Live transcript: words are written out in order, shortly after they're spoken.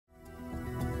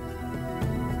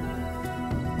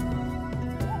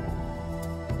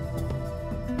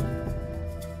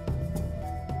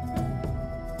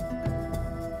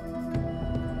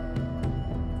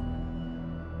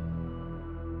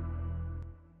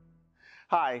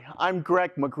Hi, I'm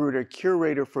Greg Magruder,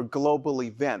 curator for global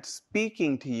events,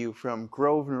 speaking to you from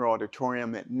Grosvenor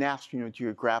Auditorium at National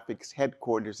Geographic's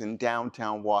headquarters in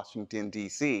downtown Washington,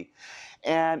 D.C.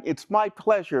 And it's my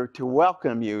pleasure to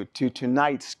welcome you to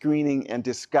tonight's screening and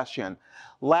discussion,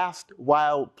 Last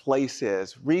Wild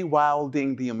Places,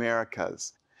 Rewilding the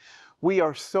Americas. We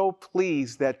are so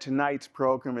pleased that tonight's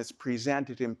program is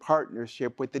presented in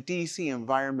partnership with the DC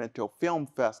Environmental Film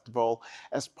Festival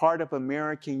as part of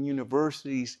American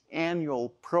University's annual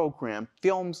program,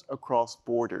 Films Across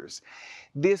Borders.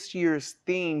 This year's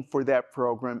theme for that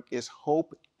program is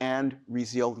Hope and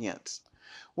Resilience.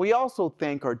 We also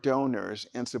thank our donors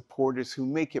and supporters who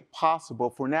make it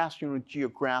possible for National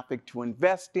Geographic to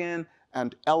invest in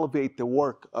and elevate the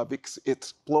work of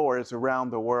explorers around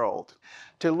the world.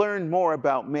 To learn more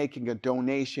about making a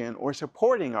donation or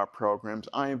supporting our programs,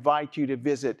 I invite you to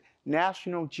visit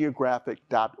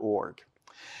nationalgeographic.org.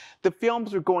 The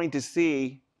films we're going to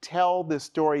see tell the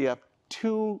story of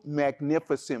two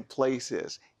magnificent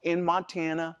places in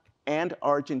Montana and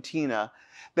Argentina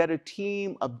that a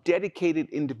team of dedicated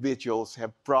individuals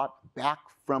have brought back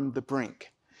from the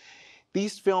brink.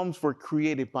 These films were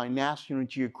created by National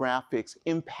Geographic's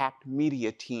Impact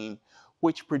Media team,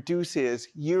 which produces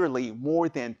yearly more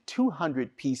than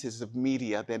 200 pieces of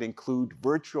media that include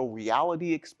virtual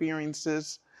reality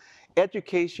experiences,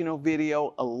 educational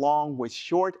video, along with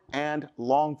short and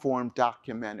long-form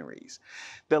documentaries.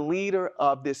 The leader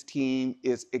of this team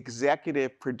is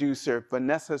executive producer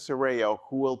Vanessa Sorreo,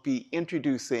 who will be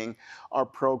introducing our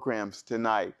programs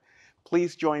tonight.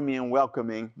 Please join me in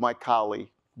welcoming my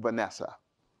colleague, Vanessa.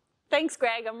 Thanks,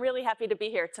 Greg. I'm really happy to be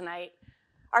here tonight.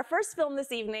 Our first film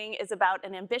this evening is about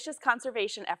an ambitious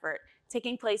conservation effort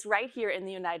taking place right here in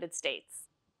the United States.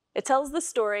 It tells the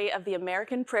story of the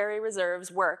American Prairie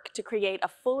Reserve's work to create a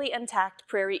fully intact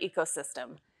prairie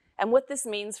ecosystem and what this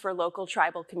means for local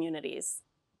tribal communities.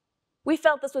 We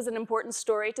felt this was an important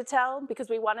story to tell because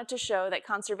we wanted to show that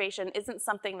conservation isn't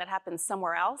something that happens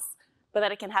somewhere else, but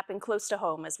that it can happen close to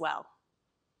home as well.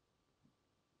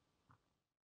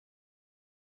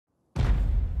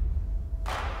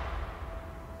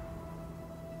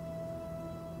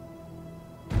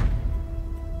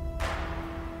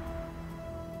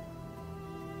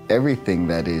 Everything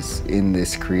that is in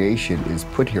this creation is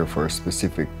put here for a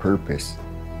specific purpose.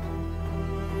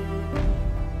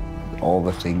 All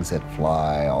the things that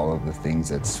fly, all of the things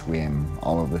that swim,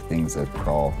 all of the things that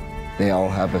crawl, they all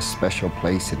have a special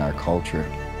place in our culture.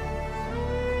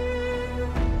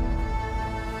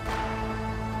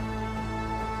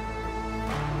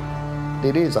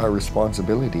 It is our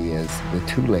responsibility as the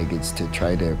two-leggeds to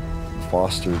try to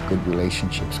foster good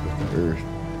relationships with the earth.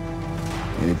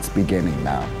 And it's beginning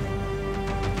now.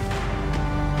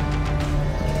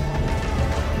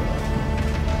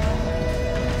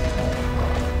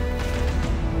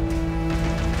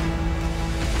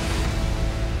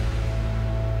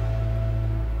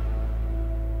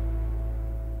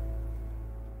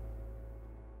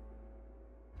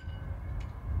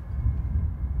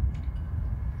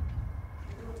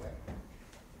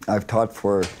 I've taught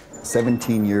for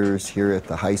 17 years here at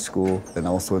the high school and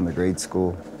also in the grade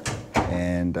school.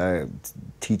 And I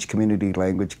teach community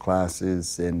language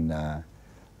classes, and I'm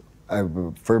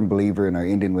a firm believer in our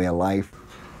Indian way of life.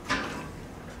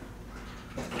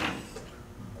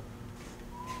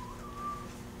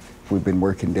 We've been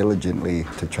working diligently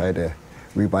to try to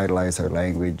revitalize our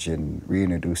language and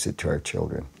reintroduce it to our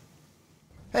children.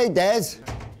 Hey, Des.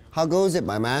 How goes it,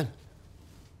 my man?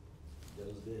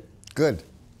 Goes good. Good.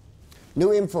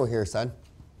 New info here, son.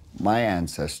 My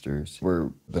ancestors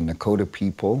were the Nakota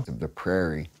people of the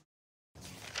Prairie.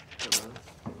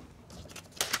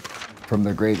 From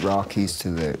the Great Rockies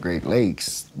to the Great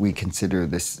Lakes, we consider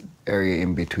this area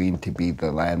in between to be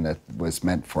the land that was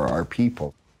meant for our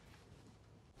people.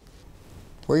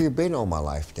 Where you been all my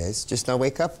life, Des? Just now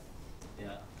wake up?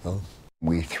 Yeah. Oh.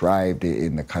 We thrived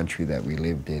in the country that we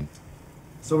lived in.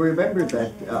 So remember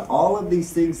that all of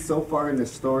these things so far in the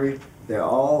story, they're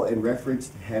all in reference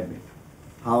to heaven.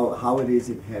 How it is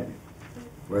in heaven,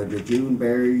 where the June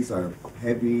berries are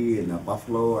heavy and the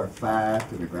buffalo are fat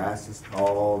and the grass is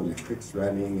tall and the creek's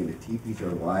running and the teepees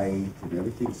are white and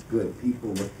everything's good. People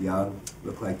look young,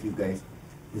 look like you guys.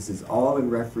 This is all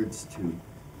in reference to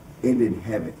in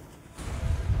heaven.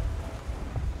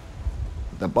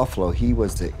 The buffalo, he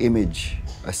was the image,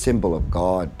 a symbol of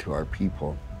God to our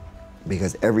people,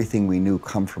 because everything we knew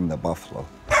come from the buffalo.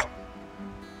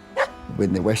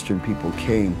 When the Western people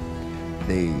came,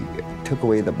 they took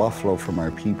away the buffalo from our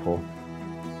people.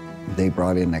 They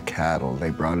brought in the cattle,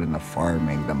 they brought in the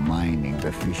farming, the mining,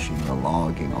 the fishing, the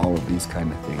logging, all of these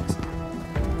kind of things.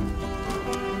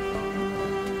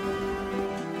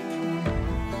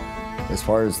 As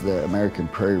far as the American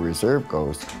Prairie Reserve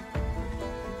goes,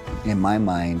 in my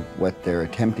mind, what they're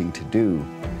attempting to do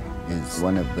is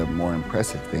one of the more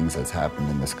impressive things that's happened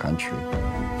in this country.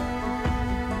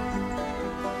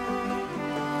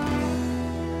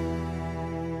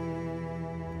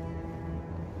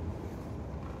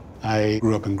 I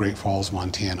grew up in Great Falls,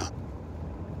 Montana.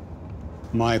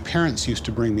 My parents used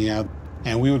to bring me out,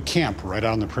 and we would camp right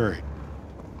out on the prairie.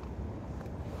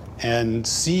 And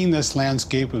seeing this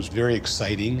landscape was very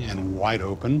exciting and wide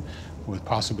open with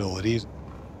possibilities.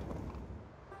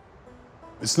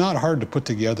 It's not hard to put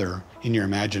together in your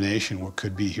imagination what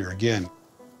could be here again.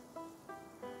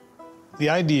 The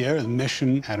idea, the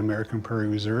mission at American Prairie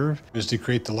Reserve is to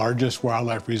create the largest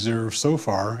wildlife reserve so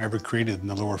far ever created in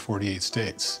the lower 48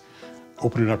 states.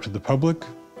 Open it up to the public,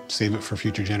 save it for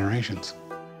future generations.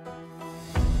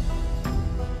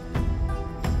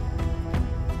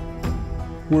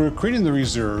 We're creating the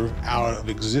reserve out of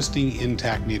existing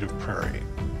intact native prairie.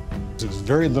 There's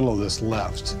very little of this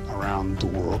left around the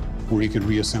world where you could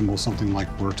reassemble something like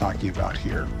we're talking about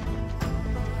here.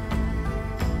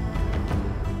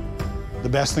 The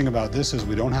best thing about this is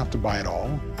we don't have to buy it all.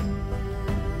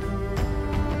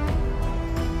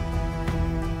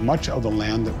 Much of the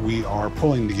land that we are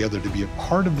pulling together to be a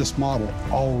part of this model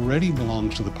already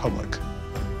belongs to the public.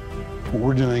 What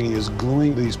we're doing is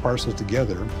gluing these parcels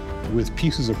together with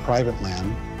pieces of private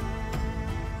land,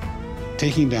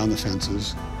 taking down the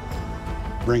fences,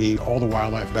 bringing all the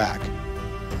wildlife back.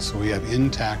 So we have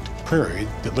intact prairie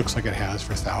that looks like it has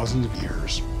for thousands of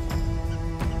years.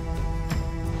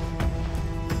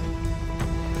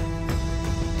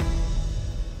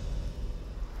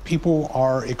 People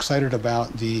are excited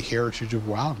about the heritage of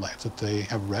wildlife that they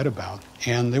have read about,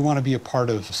 and they want to be a part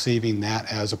of saving that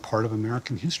as a part of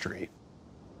American history.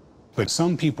 But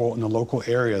some people in the local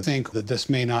area think that this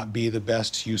may not be the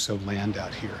best use of land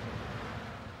out here.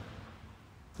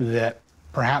 That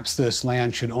perhaps this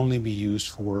land should only be used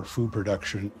for food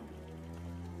production.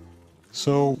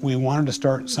 So we wanted to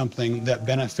start something that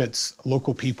benefits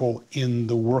local people in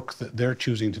the work that they're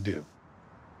choosing to do.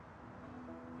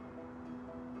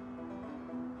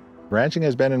 Ranching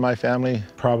has been in my family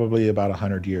probably about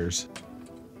 100 years.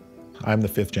 I'm the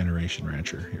 5th generation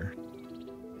rancher here.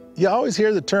 You always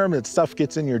hear the term that stuff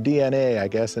gets in your DNA, I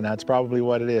guess, and that's probably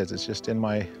what it is. It's just in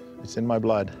my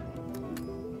blood.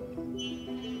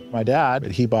 My dad,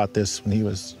 he bought this when he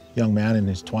was a young man in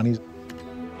his 20s.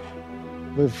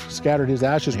 We've scattered his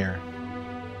ashes here.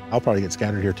 I'll probably get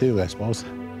scattered here too, I suppose.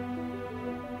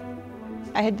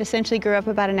 I had essentially grew up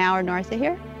about an hour north of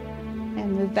here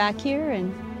and moved back here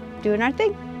and doing our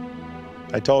thing.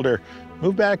 I told her,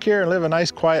 move back here and live a nice,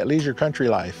 quiet, leisure country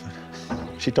life.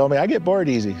 She told me, I get bored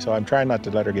easy, so I'm trying not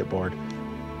to let her get bored.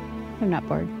 I'm not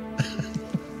bored.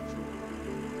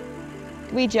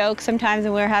 We joke sometimes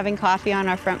when we're having coffee on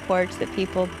our front porch that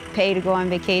people pay to go on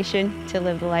vacation to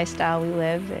live the lifestyle we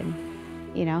live. And,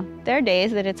 you know, there are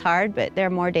days that it's hard, but there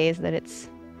are more days that it's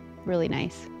really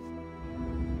nice.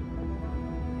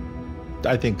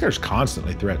 I think there's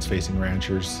constantly threats facing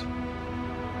ranchers.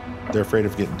 They're afraid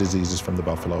of getting diseases from the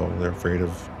buffalo. They're afraid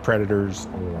of predators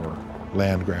or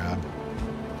land grab.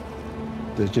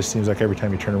 It just seems like every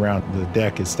time you turn around, the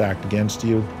deck is stacked against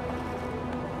you.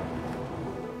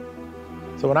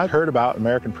 So when I heard about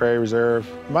American Prairie Reserve,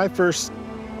 my first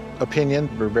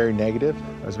opinion were very negative.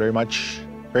 I was very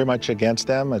much against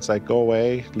them. It's like, go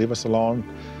away, leave us alone.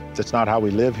 It's not how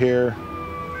we live here.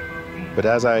 But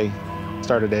as I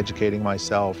started educating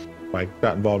myself, I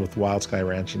got involved with Wild Sky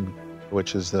Ranching,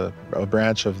 which is a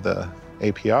branch of the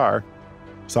APR.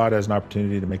 Saw it as an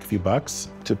opportunity to make a few bucks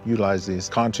to utilize these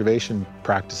conservation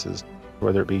practices,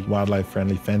 whether it be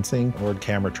wildlife-friendly fencing or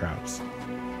camera traps.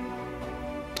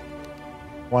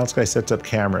 Wild Sky sets up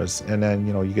cameras, and then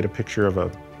you get a picture of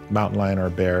a mountain lion or a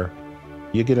bear.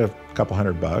 You get a couple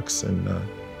 $100,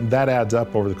 and that adds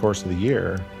up over the course of the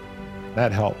year.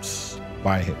 That helps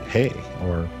buy hay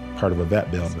or part of a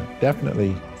vet bill, but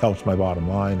definitely helps my bottom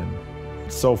line.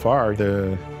 And so far,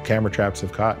 the camera traps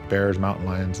have caught bears, mountain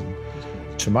lions, and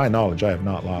to my knowledge, I have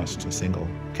not lost a single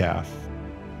calf.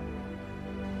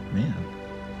 Man,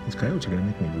 these coyotes are gonna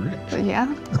make me rich.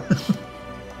 Yeah.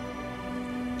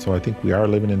 So I think we are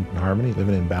living in harmony,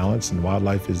 living in balance, and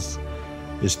wildlife is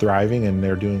thriving, and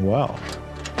they're doing well.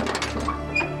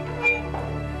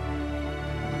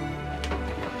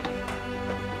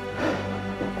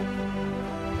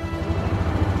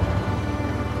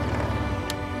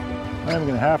 I'm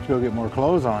gonna have to go get more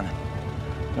clothes on.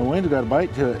 The wind's got a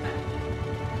bite to it.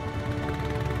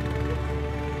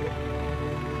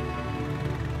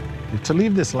 To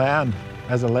leave this land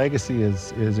as a legacy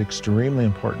is extremely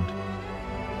important.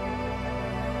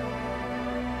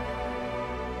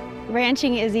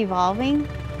 Ranching is evolving,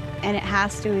 and it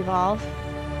has to evolve.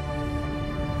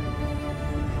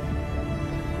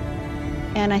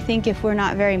 And I think if we're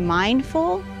not very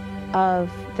mindful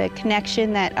of the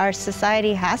connection that our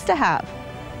society has to have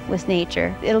with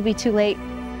nature, it'll be too late.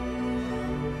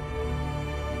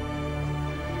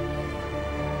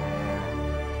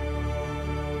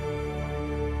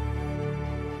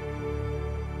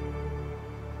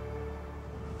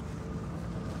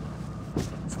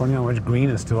 It's funny how much green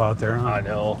is still out there, huh? I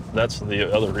know. That's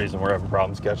the other reason we're having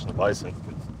problems catching the bison.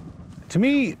 To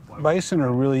me, bison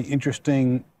are really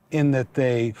interesting in that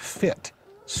they fit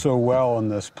so well in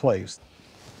this place.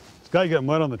 This guy got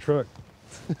mud on the truck.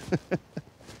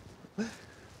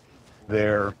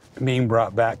 They're being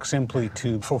brought back simply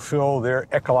to fulfill their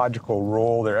ecological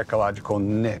role, their ecological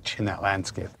niche in that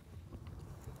landscape.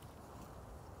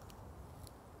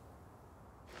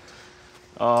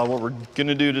 What we're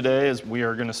gonna do today is we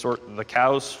are gonna sort the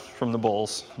cows from the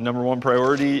bulls. Number one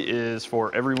priority is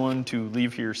for everyone to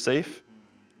leave here safe.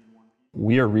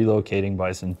 We are relocating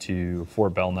bison to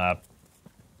Fort Belknap.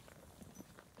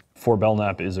 Fort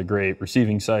Belknap is a great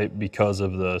receiving site because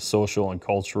of the social and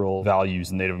cultural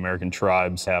values Native American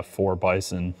tribes have for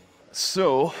bison.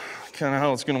 So, kind of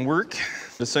how it's gonna work.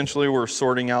 Essentially, we're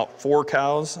sorting out 4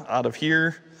 cows out of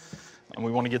here, and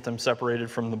we want to get them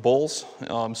separated from the bulls.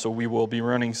 So we will be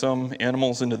running some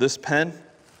animals into this pen.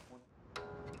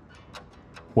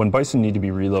 When bison need to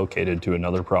be relocated to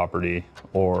another property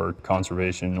or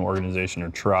conservation organization or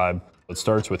tribe, it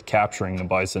starts with capturing the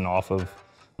bison off of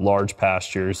large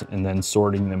pastures and then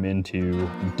sorting them into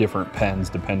different pens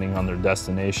depending on their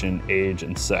destination, age,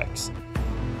 and sex.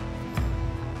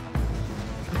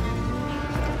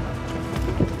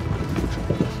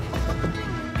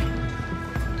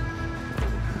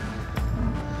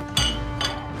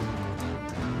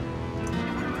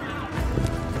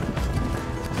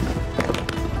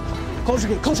 Close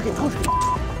your gate, close your gate, close your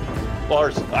gate.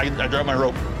 Lars, I dropped my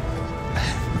rope.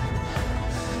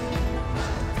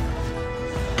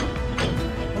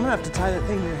 I'm gonna have to tie that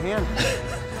thing to your hand.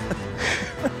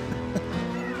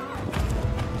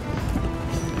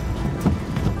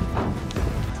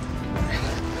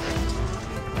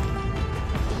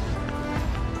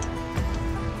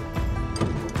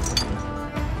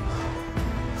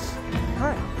 All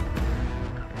right.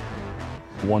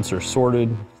 Once they're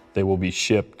sorted, they will be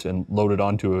shipped and loaded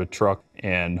onto a truck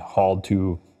and hauled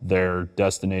to their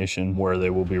destination where they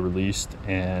will be released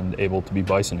and able to be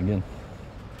bison again.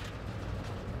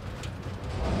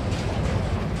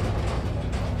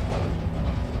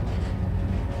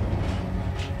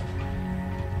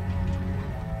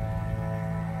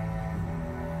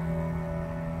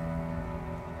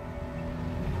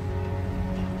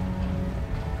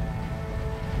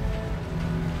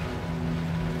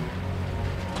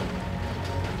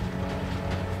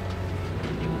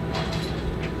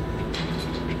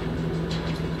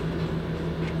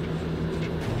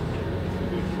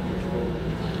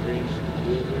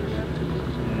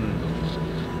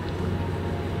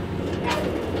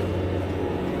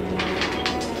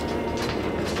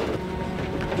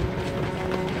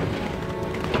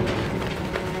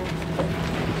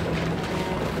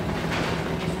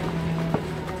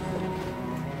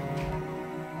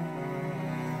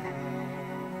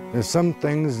 There's some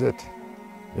things that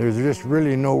there's just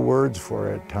really no words for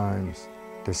at times.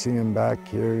 To see them back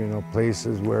here, you know,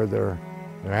 places where their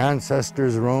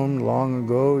ancestors roamed long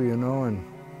ago, you know, and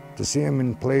to see them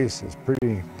in place is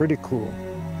pretty cool.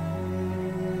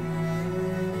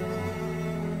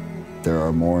 There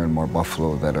are more and more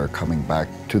buffalo that are coming back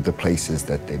to the places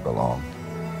that they belong.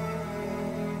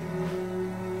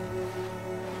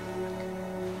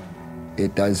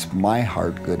 It does my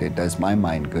heart good, it does my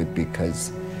mind good,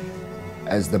 because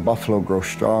as the buffalo grow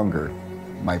stronger,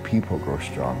 my people grow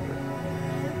stronger.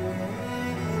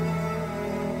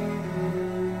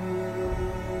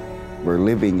 We're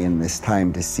living in this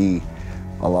time to see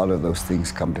a lot of those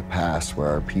things come to pass, where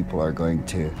our people are going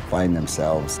to find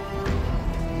themselves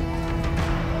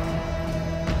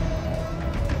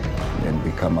and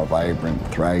become a vibrant,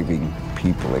 thriving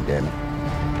people again.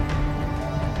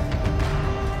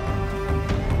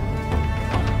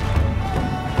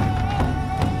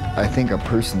 I think a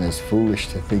person is foolish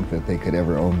to think that they could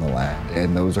ever own the land,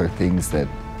 and those are things that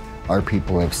our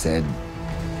people have said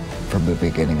from the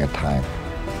beginning of time.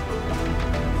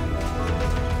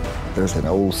 There's an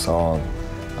old song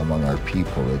among our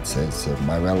people that says,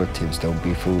 "My relatives, don't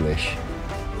be foolish.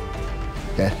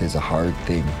 Death is a hard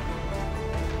thing,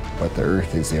 but the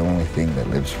earth is the only thing that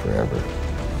lives forever."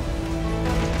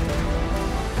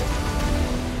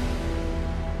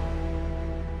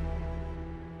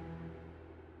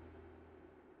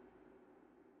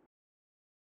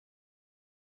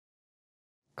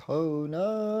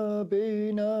 Kona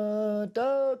bina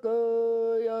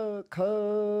dagoya kabinu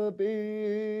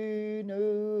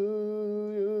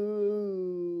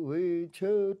we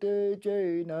chote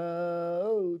jena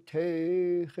o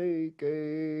te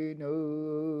hikeno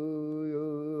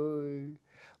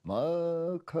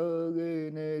ma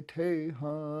kagene te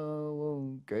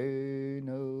hawon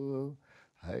geno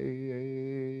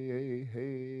hey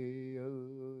hey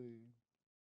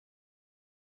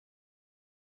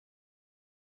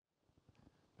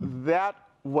That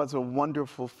was a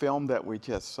wonderful film that we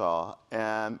just saw,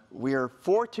 and we are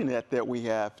fortunate that we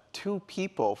have two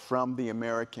people from the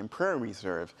American Prairie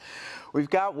Reserve. We've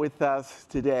got with us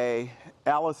today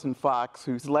Allison Fox,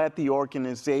 who's led the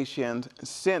organization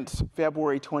since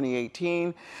February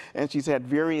 2018, and she's had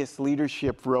various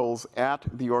leadership roles at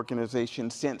the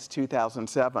organization since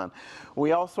 2007.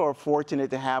 We also are fortunate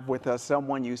to have with us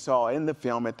someone you saw in the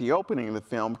film, at the opening of the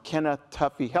film, Kenneth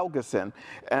Tuffy Helgeson.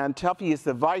 And Tuffy is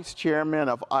the vice chairman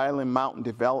of Island Mountain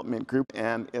Development Group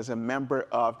and is a member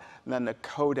of the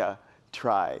Nakota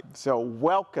tribe. So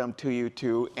welcome to you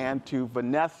two, and to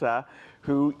Vanessa,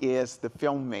 who is the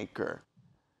filmmaker.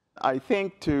 I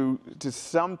think to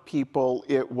some people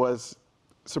it was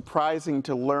surprising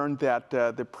to learn that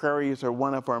the prairies are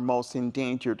one of our most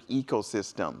endangered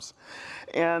ecosystems.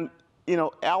 And, you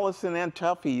know, Allison and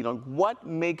Tuffy, you know, what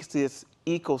makes this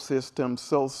ecosystem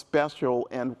so special,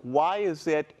 and why is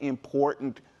it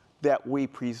important that we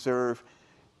preserve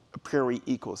prairie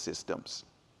ecosystems?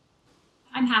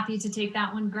 I'm happy to take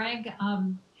that one, Greg.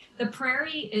 The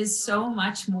prairie is so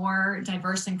much more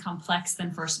diverse and complex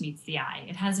than first meets the eye.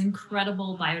 It has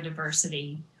incredible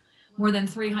biodiversity. More than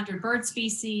 300 bird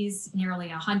species, nearly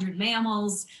 100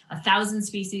 mammals, 1,000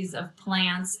 species of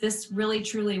plants. This really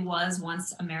truly was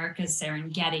once America's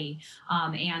Serengeti.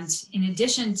 And in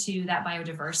addition to that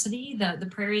biodiversity, the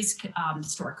prairies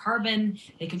store carbon,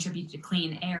 they contribute to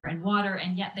clean air and water,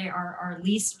 and yet they are our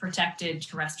least protected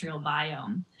terrestrial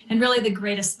biome. And really the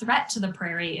greatest threat to the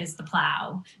prairie is the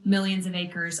plow. Millions of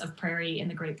acres of prairie in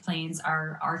the Great Plains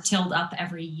are tilled up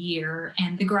every year,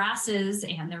 and the grasses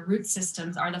and their root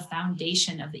systems are the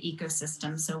foundation of the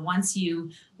ecosystem. So once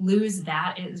you lose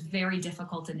that, it is very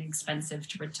difficult and expensive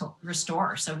to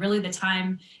restore. So really the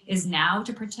time is now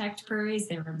to protect prairies.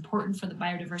 They're important for the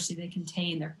biodiversity they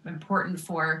contain. They're important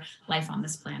for life on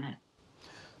this planet.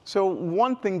 So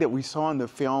one thing that we saw in the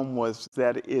film was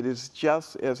that it is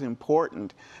just as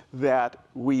important that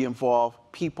we involve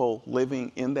people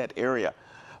living in that area.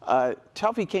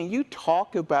 Tuffy, can you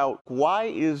talk about why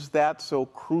is that so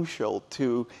crucial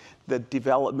to the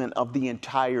development of the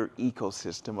entire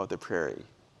ecosystem of the prairie?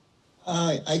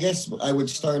 I guess I would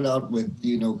start out with,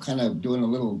 you know, kind of doing a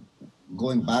little,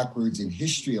 going backwards in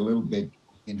history a little bit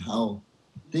in how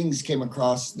things came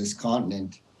across this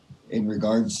continent in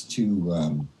regards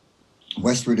to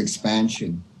westward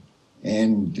expansion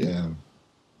and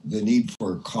the need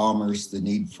for commerce, the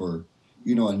need for,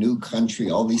 you know, a new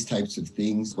country, all these types of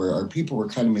things where our people were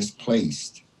kind of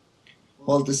misplaced.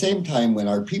 Well, at the same time, when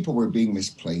our people were being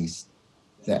misplaced,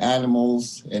 the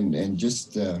animals and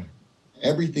just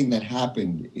everything that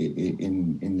happened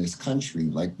in this country,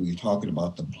 like we were talking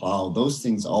about the plow, those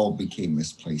things all became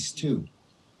misplaced too.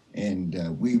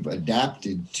 And we've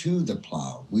adapted to the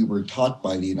plow. We were taught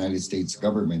by the United States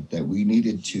government that we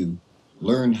needed to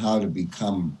learn how to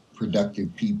become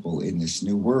productive people in this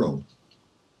new world,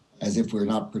 as if we're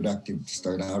not productive to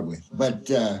start out with.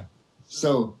 But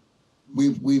so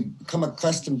we've become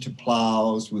accustomed to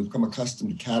plows, we've become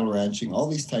accustomed to cattle ranching, all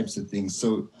these types of things.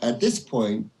 So at this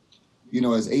point, you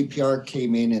know, as APR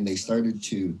came in and they started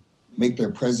to make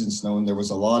their presence known, there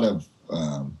was a lot of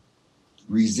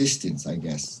resistance, I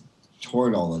guess,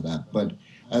 toward all of that. But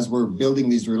as we're building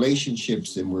these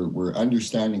relationships and we're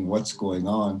understanding what's going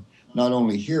on, not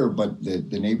only here, but the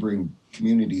neighboring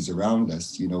communities around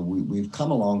us, you know, we've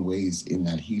come a long ways in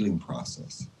that healing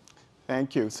process.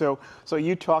 Thank you. So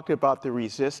you talked about the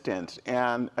resistance,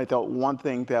 and I thought one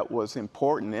thing that was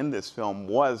important in this film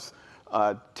was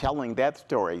telling that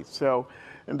story. So,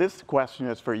 and this question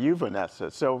is for you,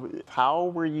 Vanessa. So how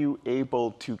were you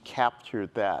able to capture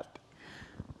that?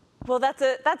 Well,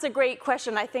 that's a great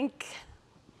question. I think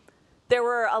there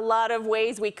were a lot of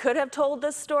ways we could have told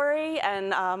this story,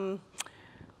 and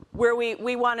where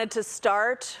we wanted to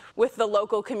start with the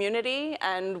local community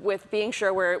and with being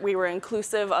sure we were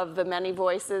inclusive of the many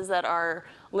voices that are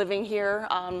living here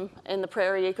in the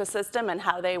prairie ecosystem and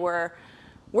how they were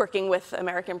working with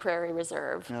American Prairie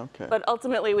Reserve. Okay. But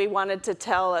ultimately, we wanted to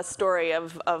tell a story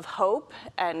of hope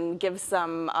and give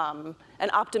some an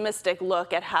optimistic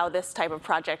look at how this type of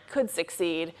project could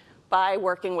succeed by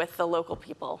working with the local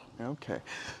people. Okay.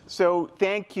 So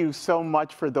thank you so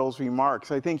much for those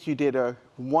remarks. I think you did a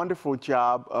wonderful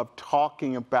job of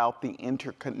talking about the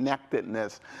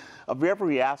interconnectedness of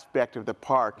every aspect of the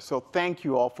park. So thank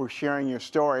you all for sharing your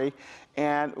story,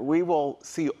 and we will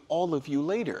see all of you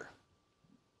later.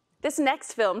 This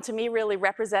next film, to me, really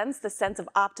represents the sense of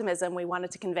optimism we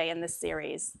wanted to convey in this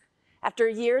series. After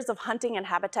years of hunting and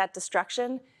habitat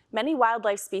destruction, many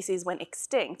wildlife species went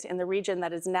extinct in the region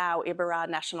that is now Iberá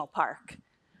National Park.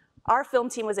 Our film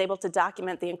team was able to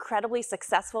document the incredibly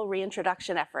successful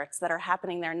reintroduction efforts that are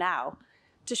happening there now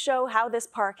to show how this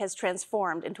park has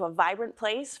transformed into a vibrant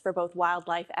place for both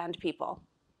wildlife and people.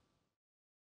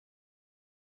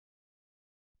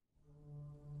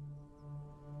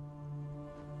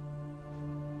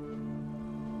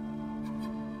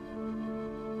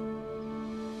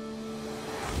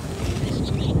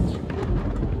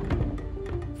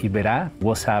 Iberá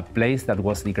was a place that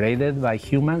was degraded by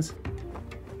humans,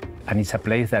 and it's a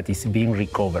place that is being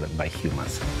recovered by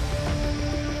humans.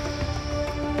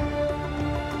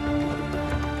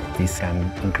 It's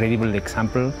an incredible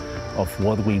example of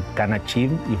what we can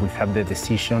achieve if we have the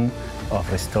decision of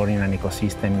restoring an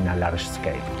ecosystem in a large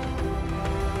scale.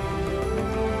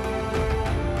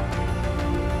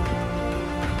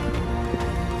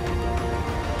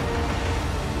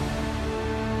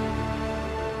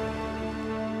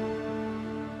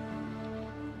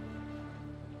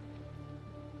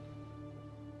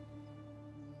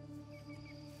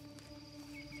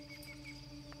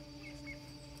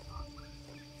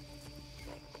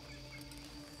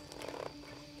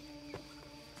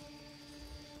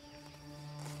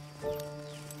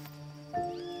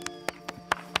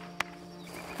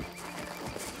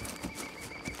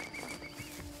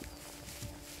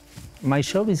 My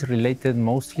job is related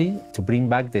mostly to bring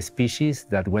back the species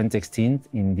that went extinct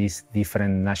in these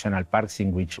different national parks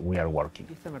in which we are working.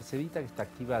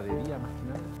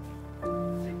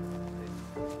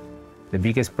 The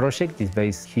biggest project is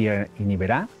based here in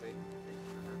Iberá.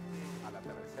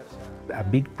 A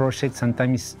big project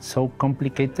sometimes is so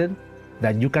complicated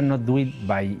that you cannot do it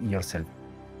by yourself.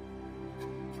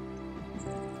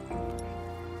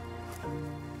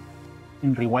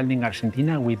 In Rewilding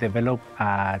Argentina, we developed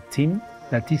a team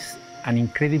that is an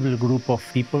incredible group of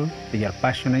people. They are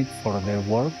passionate for their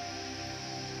work.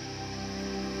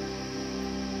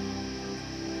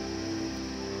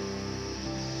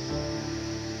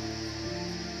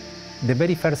 The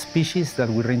very first species that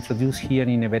we reintroduced here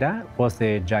in Iberá was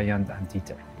the giant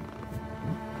anteater.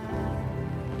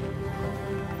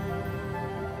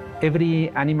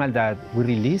 Every animal that we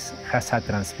release has a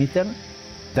transmitter.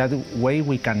 That way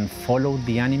we can follow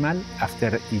the animal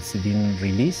after it's been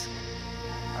released.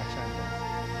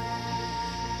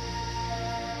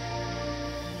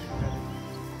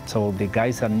 So the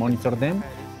guys that monitor them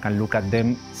can look at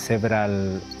them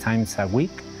several times a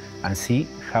week and see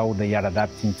how they are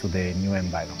adapting to the new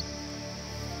environment.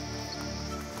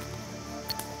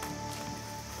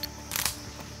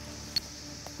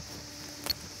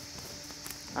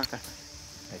 Okay.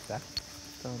 Like that.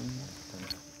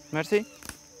 Merci.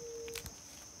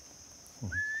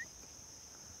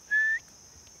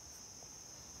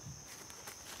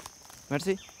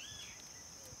 Merci.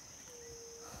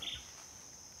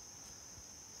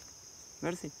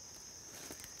 Merci.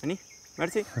 Vení.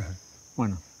 Merci.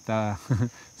 Bueno, está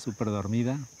súper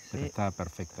dormida, pero está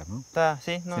perfecta, ¿no? Está,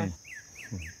 sí, no. Sí.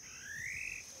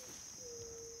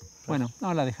 Bueno,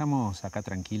 no, la dejamos acá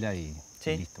tranquila y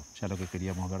listo. Ya lo que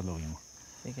queríamos ver lo vimos.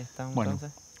 Sí, que estamos bueno,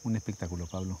 entonces. Un espectáculo,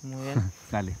 Pablo. Muy bien.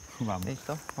 Dale, vamos.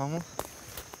 Listo, vamos.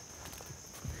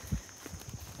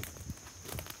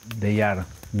 They are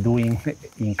doing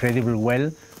incredibly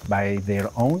well by their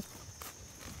own.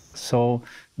 So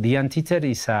the anteater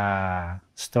is a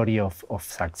story of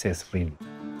success, really.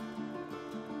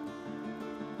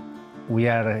 We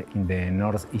are in the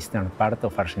northeastern part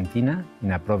of Argentina,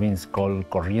 in a province called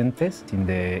Corrientes, in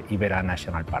the Iberá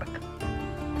National Park.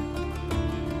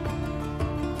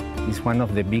 It's one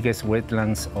of the biggest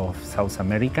wetlands of South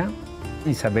America.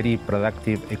 It's a very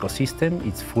productive ecosystem.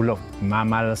 It's full of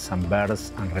mammals and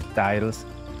birds and reptiles,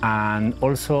 and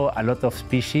also a lot of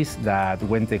species that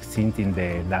went extinct in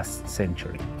the last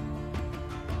century.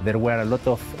 There were a lot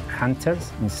of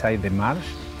hunters inside the marsh.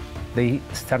 They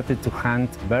started to hunt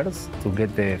birds to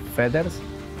get the feathers,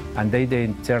 and they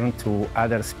then turned to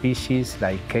other species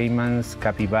like caimans,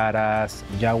 capybaras,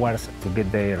 jaguars to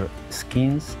get their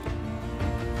skins.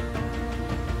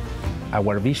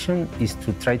 Our vision is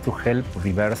to try to help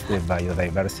reverse the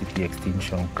biodiversity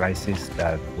extinction crisis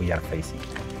that we are facing.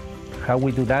 How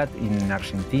we do that in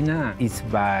Argentina is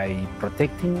by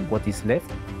protecting what is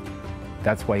left.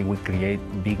 That's why we create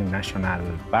big national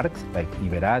parks like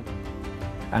Iberá.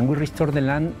 And we restore the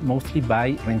land mostly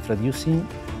by reintroducing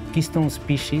keystone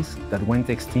species that went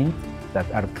extinct that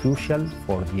are crucial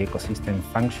for the ecosystem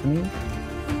functioning.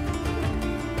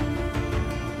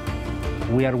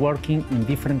 We are working in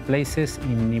different places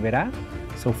in Iberá.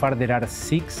 So far there are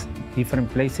 6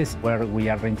 different places where we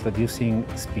are reintroducing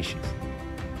species.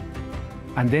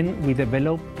 And then we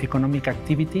develop economic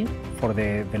activity for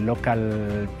the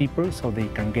local people so they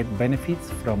can get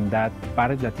benefits from that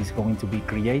park that is going to be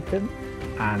created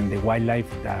and the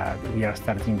wildlife that we are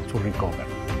starting to recover.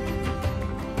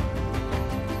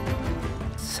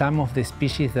 Some of the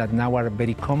species that now are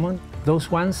very common,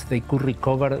 those ones they could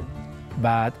recover,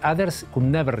 but others could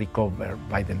never recover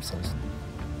by themselves.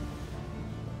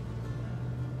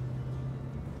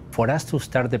 For us to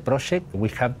start the project, we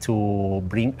have to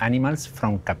bring animals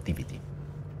from captivity.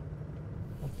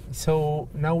 So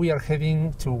now we are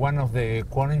heading to one of the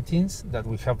quarantines that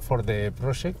we have for the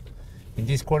project. In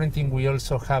this quarantine, we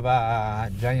also have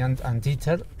a giant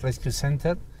anteater rescue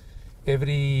center.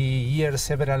 Every year,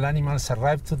 several animals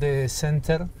arrive to the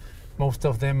center. Most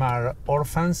of them are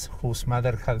orphans whose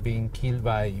mother had been killed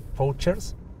by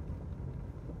poachers.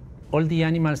 All the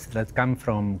animals that come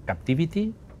from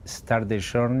captivity start their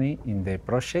journey in the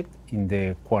project in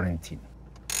the quarantine.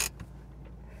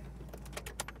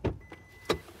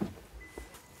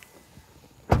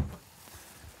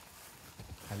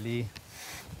 Ali.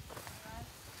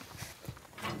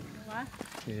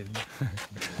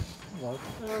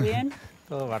 ¿Todo bien?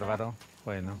 Todo bárbaro.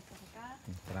 Bueno,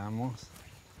 entramos.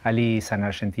 Ali is an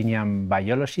Argentinian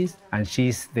biologist, and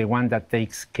she's the one that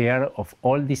takes care of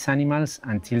all these animals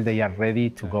until they are ready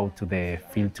to go to the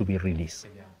field to be released.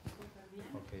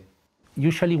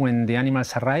 Usually when the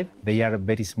animals arrive, they are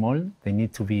very small. They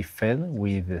need to be fed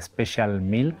with special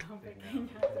milk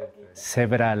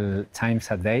several times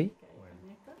a day.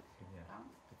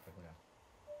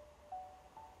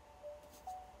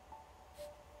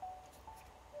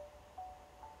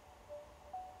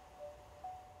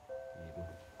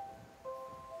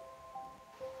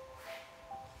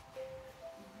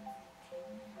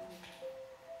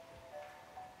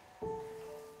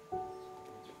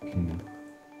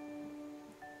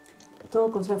 Todo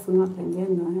cosas fuimos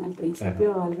aprendiendo, ¿eh? Al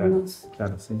principio Claro, algunos,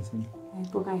 claro, sí, sí. la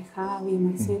época de Javi,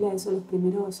 Marcela, eso, los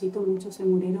primeros ositos, muchos se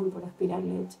murieron por aspirar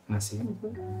leche. Ah, sí.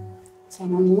 O sea,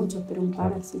 no muchos, pero un par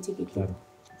Claro, así chiquititos. claro.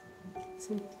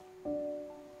 Sí.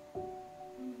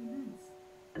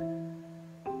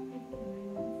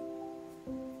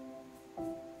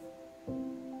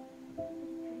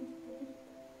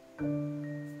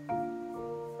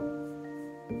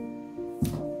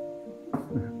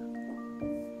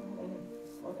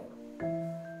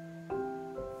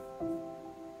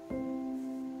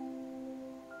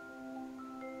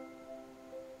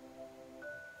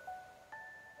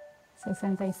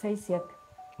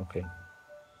 Okay.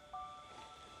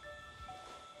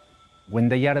 When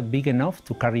they are big enough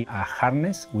to carry a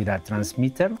harness with a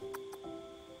transmitter,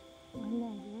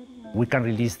 we can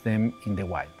release them in the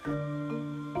wild.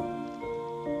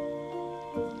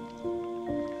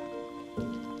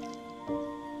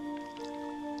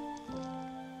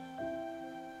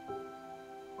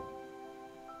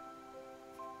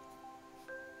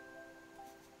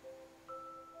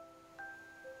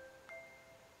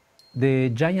 The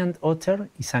giant otter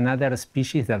is another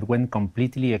species that went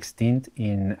completely extinct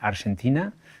in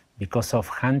Argentina because of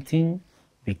hunting,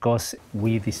 because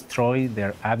we destroy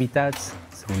their habitats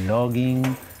through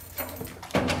logging.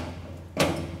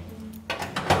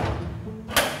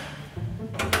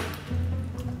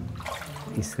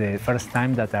 It's the first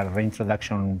time that a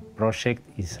reintroduction project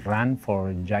is run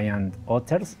for giant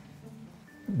otters.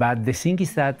 But the thing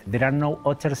is that there are no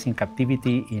otters in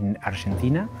captivity in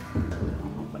Argentina.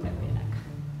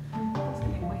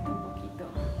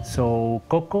 So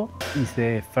Coco is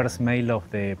the first male of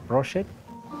the project.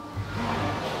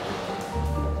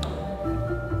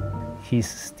 He's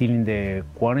still in the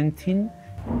quarantine.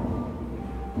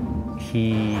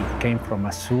 He came from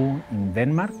a zoo in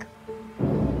Denmark.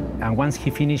 And once he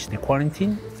finished the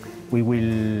quarantine, we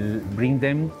will bring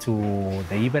them to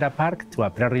the Iberá Park, to a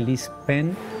pre-release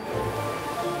pen,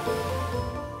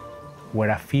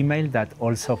 where a female that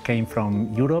also came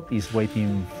from Europe is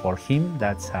waiting for him.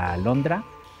 That's Alondra.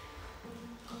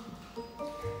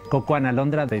 Coco and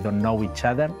Alondra, they don't know each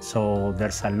other, so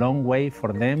there's a long way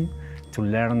for them to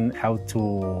learn how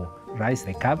to raise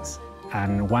the cubs.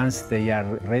 And once they are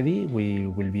ready, we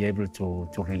will be able to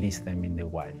release them in the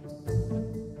wild.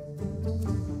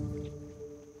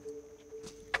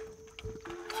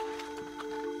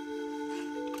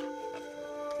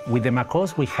 With the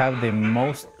macaws, we have the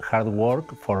most hard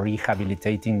work for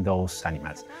rehabilitating those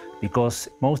animals, because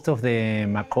most of the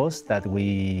macaws that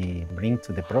we bring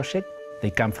to the project, they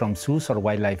come from zoos or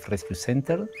wildlife rescue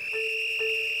centers,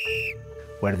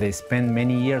 where they spend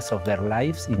many years of their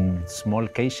lives in small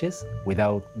cages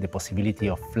without the possibility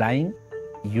of flying.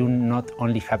 You not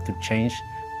only have to change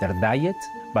their diet,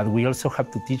 but we also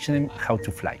have to teach them how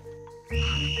to fly.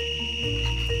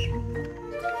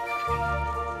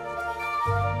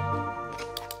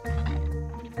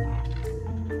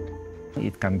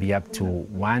 It can be up to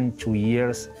 1-2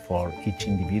 years for each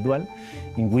individual,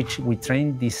 in which we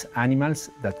train these animals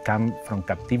that come from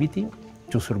captivity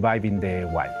to survive in the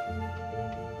wild.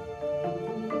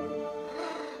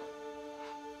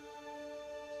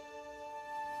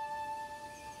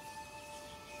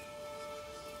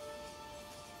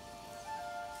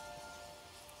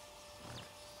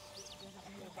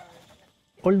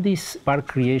 All this park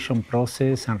creation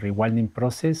process and rewilding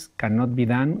process cannot be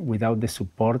done without the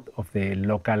support of the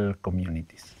local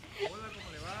communities.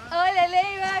 Hola,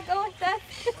 Leiva, ¿cómo estás?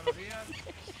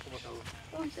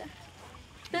 ¿Cómo estás?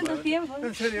 Tanto tiempo.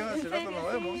 En serio, hace rato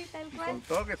nos vemos. Sí, tal Y cual. con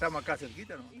todo que estamos acá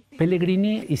cerquita, ¿no?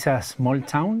 Pellegrini is a small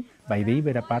town by the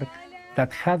Iberá Park that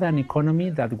had an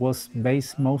economy that was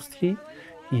based mostly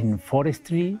in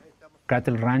forestry,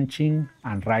 cattle ranching,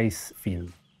 and rice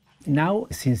field. Now,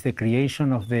 since the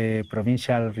creation of the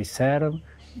provincial reserve,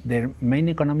 their main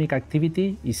economic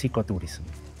activity is ecotourism.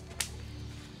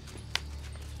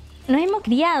 Nos hemos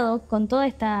criado con toda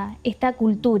esta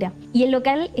cultura y el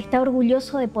local está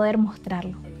orgulloso de poder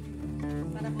mostrarlo.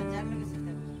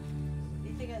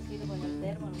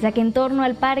 Ya que en torno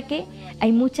al parque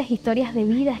hay muchas historias de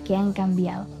vidas que han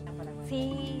cambiado.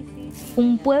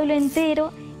 Un pueblo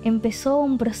entero empezó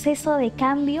un proceso de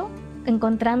cambio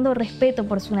encontrando respeto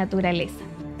por su naturaleza.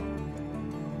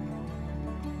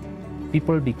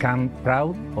 People become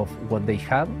proud of what they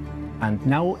have, and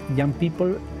now young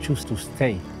people choose to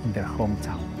stay in their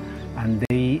hometown. And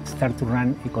they start to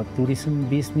run ecotourism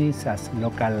business as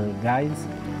local guides.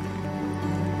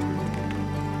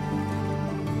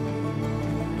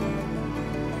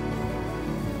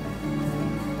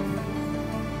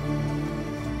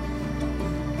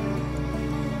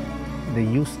 They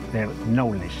use their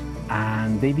knowledge,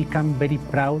 and they become very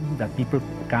proud that people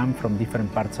come from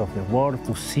different parts of the world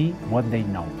to see what they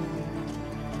know.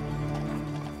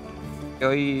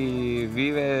 Hoy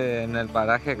vive en el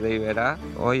paraje de Iberá.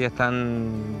 Hoy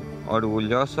están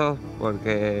orgullosos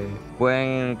porque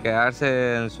pueden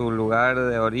quedarse en su lugar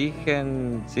de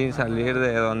origen sin salir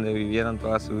de donde vivieron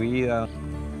toda su vida.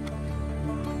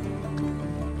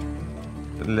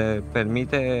 Le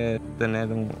permite tener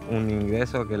un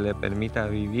ingreso que le permita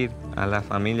vivir a las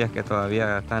familias que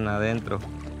todavía están adentro.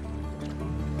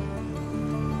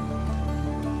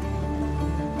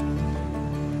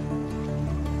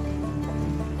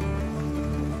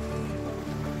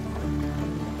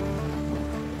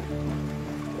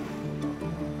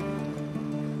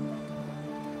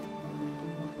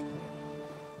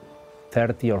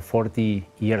 "30 or 40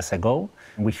 years ago,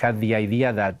 we had the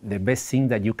idea that the best thing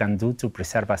that you can do to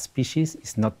preserve a species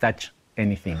is not touch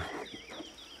anything.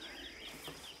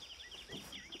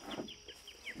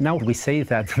 Now we say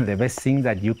that the best thing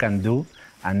that you can do,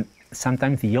 and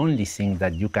sometimes the only thing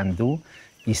that you can do,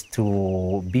 is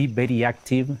to be very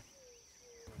active.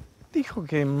 Dijo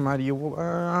que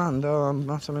marihuana andaba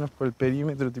más o menos por el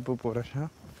perímetro, tipo por allá.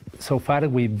 So far,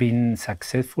 we've been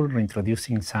successful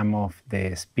reintroducing some of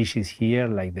the species here,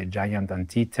 like the giant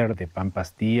anteater, the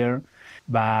pampas deer,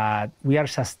 but we are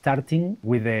just starting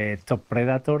with the top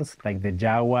predators, like the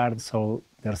jaguar, so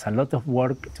there's a lot of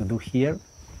work to do here.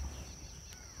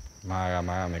 Maga,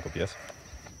 ¿me copias?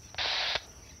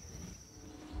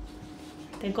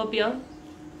 ¿Te copio?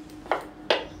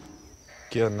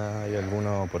 ¿Qué onda? ¿Hay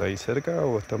alguno por ahí cerca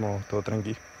o estamos todo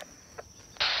tranqui?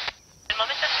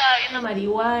 Viendo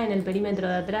marihuana en el perímetro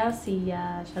de atrás y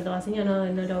a Yatobaseño no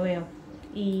lo veo.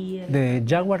 The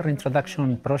Jaguar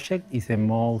Reintroduction Project is the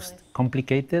most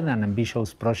complicated and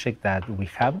ambitious project that we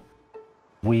have.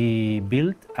 We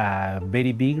built a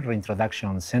very big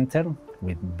reintroduction center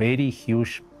with very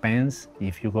huge pens.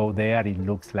 If you go there, it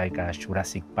looks like a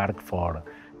Jurassic Park for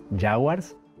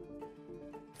jaguars.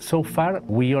 So far,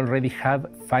 we already have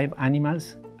 5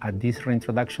 animals at this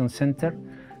reintroduction center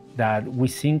that we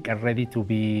think are ready to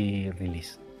be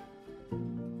released.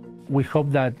 We hope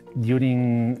that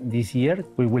during this year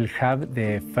we will have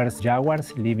the first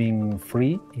jaguars living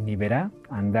free in Iberá,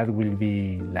 and that will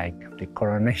be like the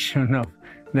coronation of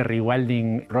the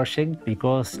Rewilding project,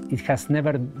 because it has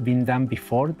never been done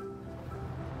before.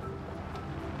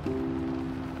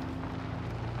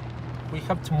 We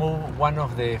have to move one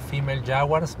of the female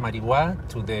jaguars, Mariwa,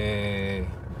 to the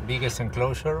biggest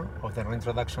enclosure of the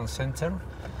reintroduction center.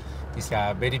 It's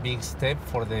a very big step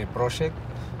for the project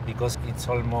because it's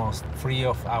almost free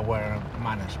of our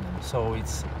management. So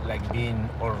it's like being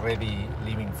already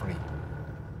living free.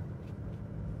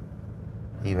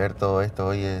 Y ver todo esto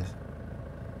hoy es,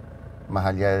 más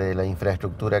allá de la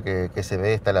infraestructura que se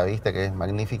ve, está a la vista, que es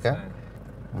magnífica,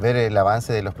 ver el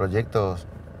avance de los proyectos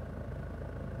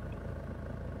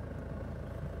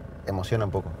emociona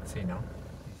un poco. Sí, ¿no?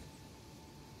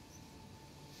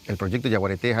 El proyecto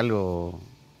Yaguareté es algo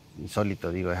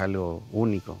insólito, digo, es algo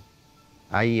único.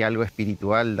 Hay algo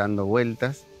espiritual dando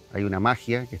vueltas, hay una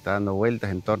magia que está dando vueltas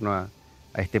en torno a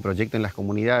este proyecto en las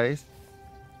comunidades.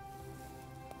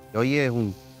 Hoy es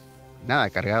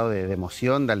cargado de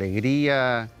emoción, de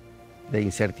alegría, de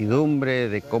incertidumbre,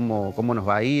 de cómo nos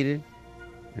va a ir.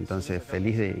 Entonces,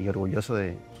 feliz y orgulloso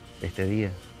de este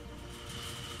día.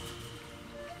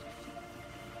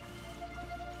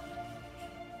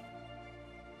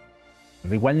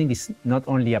 Rewilding is not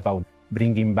only about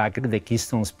bringing back the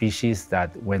keystone species that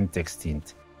went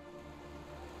extinct.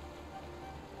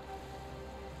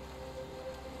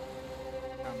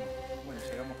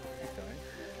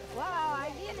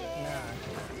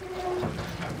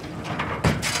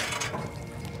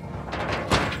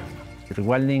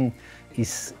 Rewilding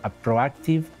is a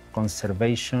proactive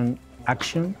conservation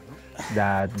action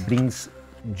that brings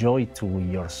joy to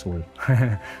your soul.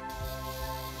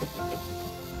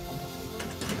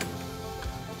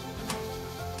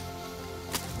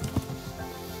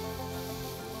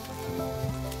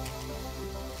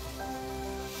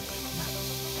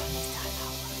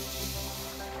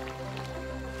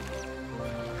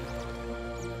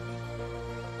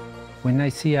 When I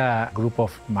see a group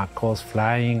of macaws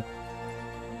flying,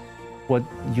 what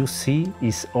you see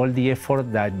is all the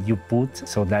effort that you put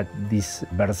so that these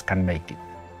birds can make it.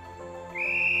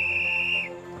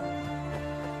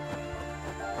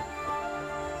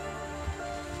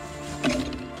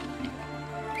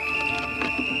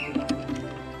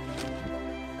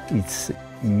 It's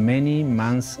many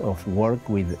months of work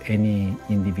with any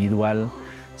individual,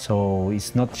 so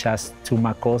it's not just two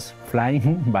macaws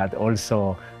flying, but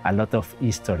also a lot of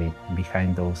history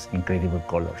behind those incredible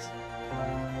colors.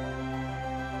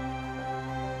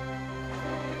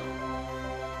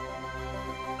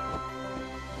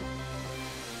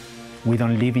 We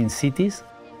don't live in cities,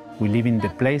 we live in the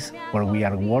place where we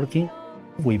are working.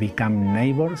 We become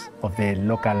neighbors of the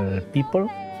local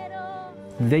people.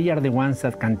 They are the ones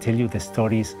that can tell you the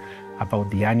stories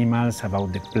about the animals,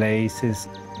 about the places.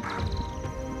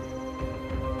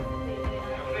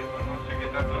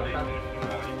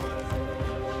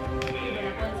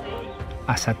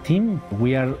 As a team,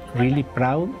 we are really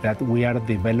proud that we are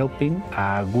developing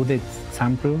a good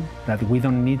example that we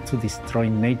don't need to destroy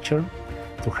nature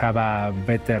to have a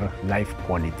better life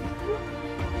quality.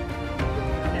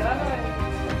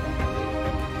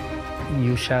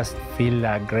 You just feel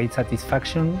a great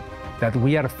satisfaction that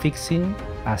we are fixing,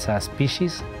 as a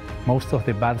species, most of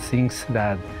the bad things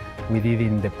that we did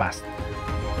in the past.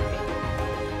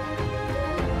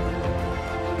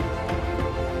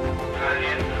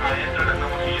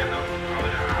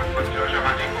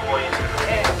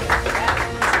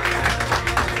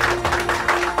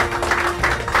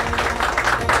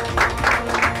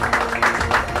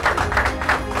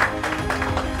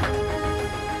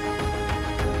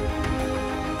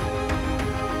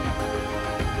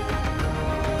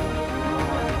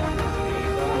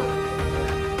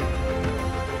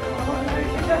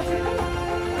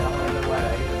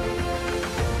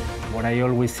 What I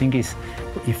always think is,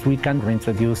 if we can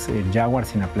reintroduce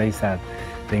jaguars in a place that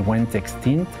they went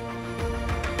extinct,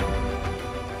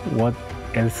 what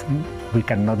else we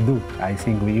cannot do? I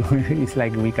think it's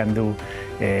like we can do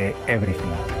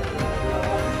everything.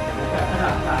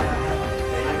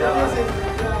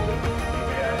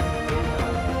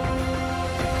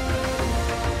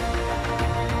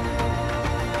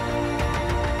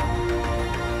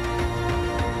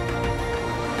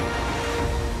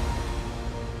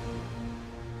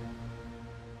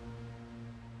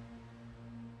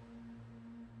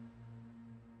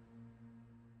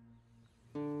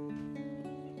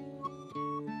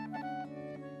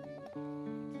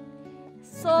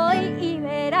 Soy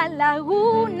Iberá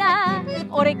Laguna,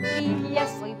 Orquilla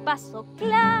soy Paso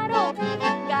Claro,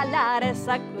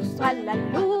 Galarza cruzo a la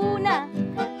luna,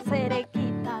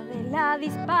 Cerequita de la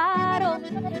Disparo,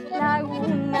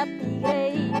 Laguna, Tigre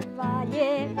y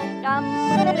Valle,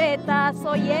 Cambreta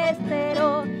soy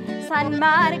Estero, San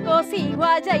Marcos y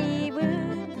Guayaibú,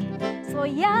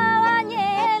 soy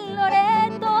Abañé,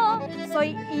 Loreto,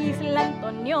 soy Isla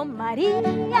Antonio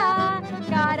María,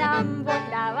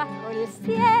 carambola bajo el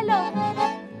cielo,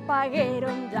 paguero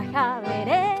en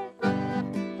Yajaveré,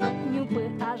 Ñupe,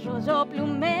 arroyo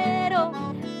plumero,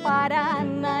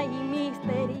 Paraná y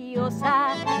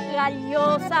misteriosa,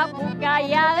 gallosa, puca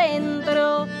y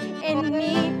adentro, en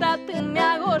Mitatu me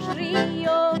hago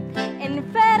río, en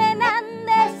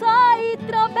Fernández soy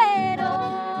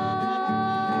tropero.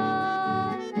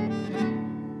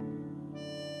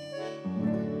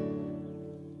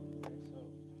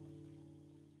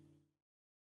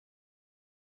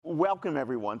 Welcome,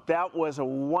 everyone. That was a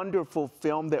wonderful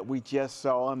film that we just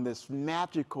saw on this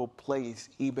magical place,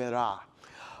 Iberá.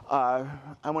 I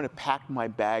want to pack my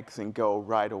bags and go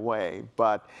right away,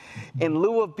 but in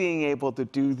lieu of being able to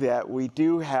do that, we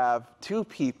do have two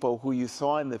people who you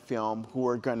saw in the film who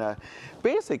are going to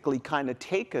basically kind of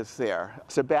take us there.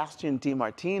 Sebastian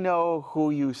DiMartino,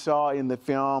 who you saw in the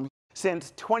film.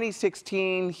 Since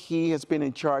 2016, he has been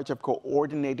in charge of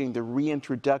coordinating the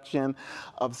reintroduction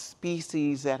of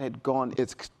species that had gone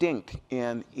extinct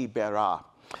in Iberá.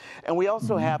 And we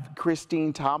also have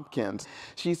Christine Tompkins.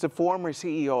 She's the former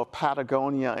CEO of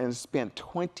Patagonia and spent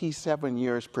 27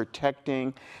 years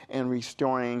protecting and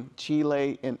restoring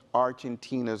Chile and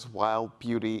Argentina's wild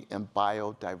beauty and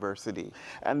biodiversity.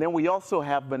 And then we also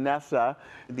have Vanessa,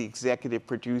 the executive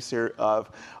producer of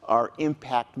our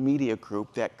Impact Media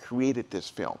Group that created this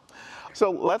film. So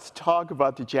let's talk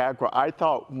about the Jaguar. I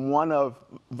thought one of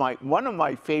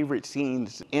my favorite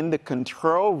scenes in the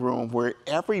control room where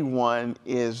everyone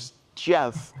is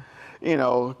just, you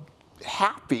know,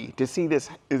 happy to see this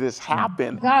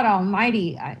happen. God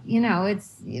Almighty, you know,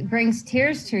 it brings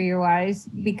tears to your eyes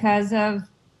because of,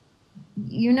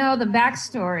 you know, the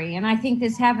backstory. And I think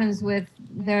this happens with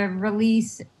the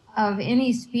release of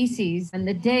any species, and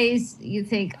the days you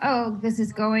think, oh, this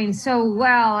is going so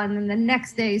well, and then the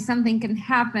next day something can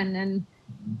happen and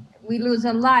we lose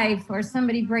a life or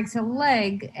somebody breaks a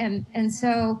leg, and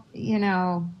so, you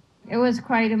know, it was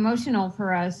quite emotional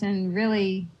for us, and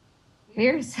really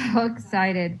we're so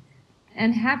excited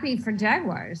and happy for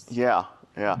jaguars. Yeah.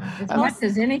 As much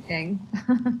as anything.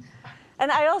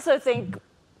 And I also think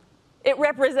it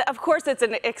represents, of course, it's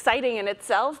exciting in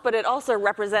itself, but it also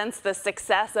represents the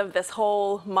success of this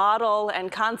whole model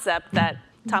and concept that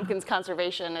Tompkins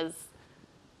Conservation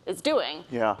is doing.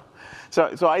 Yeah.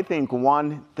 So I think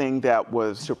one thing that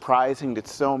was surprising to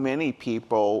so many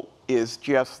people is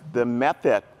just the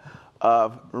method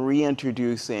of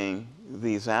reintroducing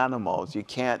these animals. You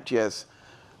can't just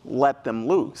let them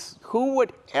loose. Who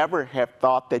would ever have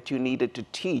thought that you needed to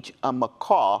teach a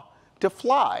macaw to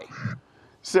fly?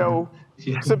 So,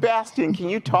 Sebastian, can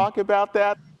you talk about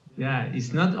that? Yeah,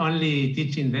 it's not only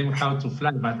teaching them how to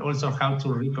fly, but also how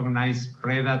to recognize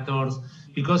predators.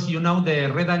 Because, you know,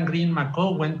 the red and green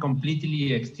macaw went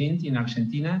completely extinct in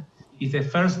Argentina. It's the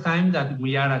first time that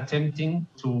we are attempting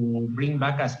to bring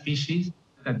back a species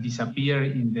that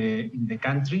disappeared in the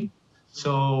country.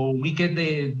 So we get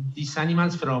these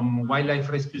animals from wildlife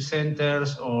rescue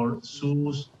centers or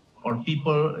zoos, or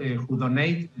people who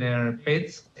donate their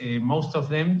pets. Most of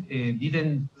them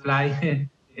didn't fly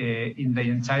in their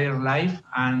entire life.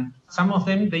 And some of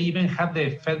them, they even have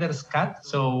the feathers cut.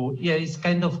 So yeah, it's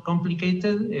kind of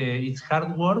complicated. It's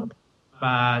hard work,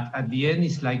 but at the end,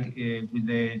 it's like with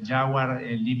the jaguar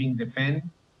leaving the pen,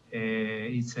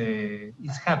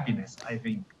 it's happiness, I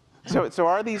think. So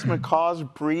are these macaws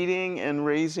breeding and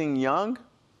raising young?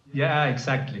 Yeah,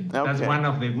 exactly. Okay. That's one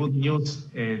of the good news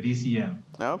this year.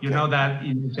 Okay. You know that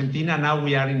in Argentina now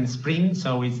we are in spring,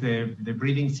 so it's the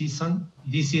breeding season.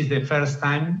 This is the first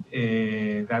time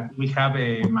that we have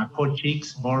macaw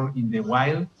chicks born in the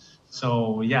wild.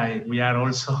 So yeah, we are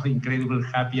also incredibly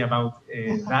happy about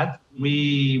that.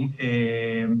 We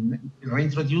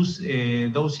reintroduced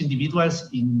those individuals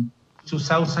in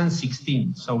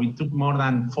 2016. So it took more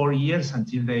than 4 years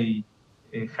until they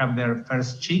have their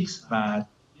first chicks, but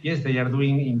yes, they are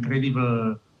doing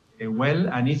incredible well,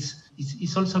 and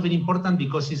it's also very important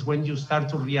because it's when you start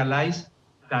to realize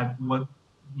that what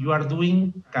you are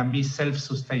doing can be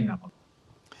self-sustainable.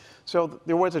 So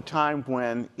there was a time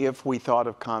when, if we thought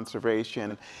of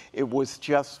conservation, it was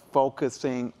just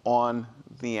focusing on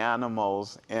the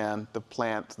animals and the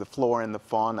plants, the flora and the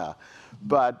fauna,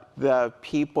 but the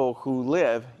people who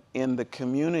live in the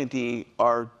community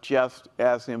are just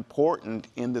as important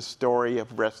in the story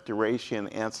of restoration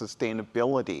and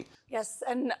sustainability. Yes,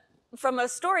 and from a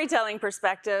storytelling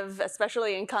perspective,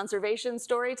 especially in conservation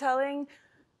storytelling,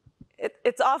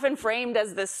 it's often framed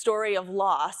as this story of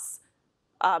loss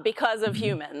because of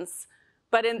humans.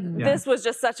 But this was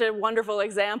just such a wonderful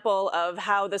example of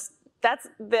how that's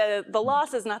the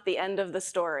loss is not the end of the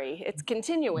story. It's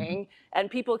continuing, and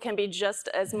people can be just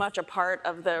as much a part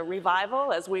of the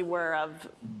revival as we were of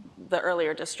the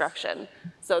earlier destruction.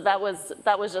 So that was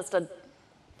just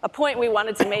a point we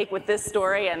wanted to make with this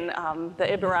story, and the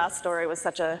Iberá story was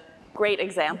such a great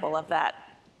example of that.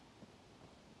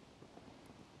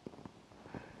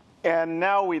 And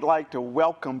now we'd like to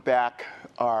welcome back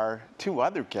our two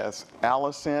other guests,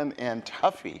 Allison and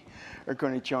Tuffy are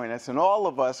going to join us, and all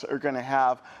of us are going to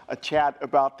have a chat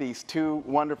about these two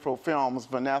wonderful films.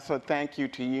 Vanessa, thank you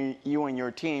to you and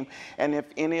your team, and if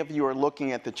any of you are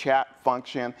looking at the chat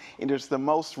function, it is the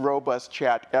most robust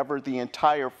chat ever. The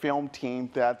entire film team,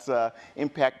 that's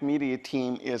Impact Media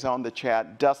team, is on the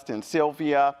chat. Dustin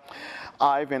Sylvia,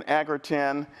 Ivan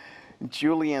Agerton,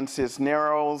 Julian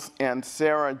Cisneros, and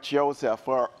Sarah Joseph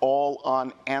are all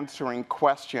on answering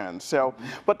questions. So,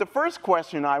 but the first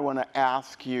question I want to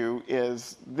ask you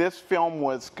is, this film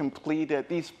was completed,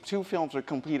 these two films were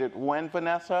completed when,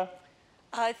 Vanessa?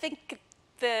 I think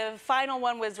the final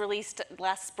one was released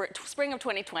last spring of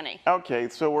 2020. Okay,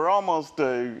 so we're almost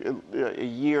a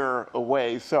year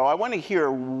away. So I want to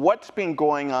hear what's been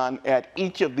going on at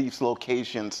each of these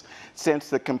locations since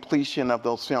the completion of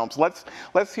those films.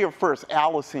 Let's hear first,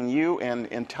 Allison, you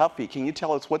and Tuffy. Can you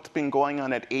tell us what's been going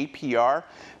on at APR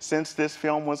since this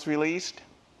film was released?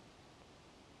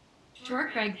 Sure,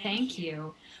 Greg, thank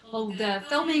you. Well, the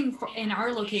filming in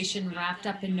our location wrapped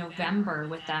up in November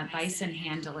with that bison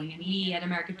handling, and we at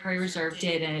American Prairie Reserve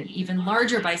did an even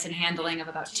larger bison handling of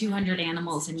about 200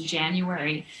 animals in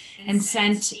January and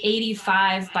sent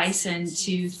 85 bison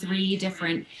to 3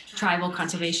 different tribal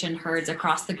conservation herds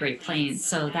across the Great Plains.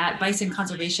 So that bison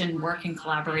conservation work and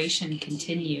collaboration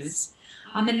continues.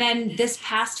 And then this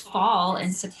past fall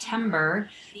in September,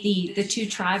 the 2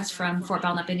 tribes from Fort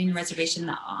Belknap Indian Reservation,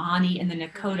 the Ani and the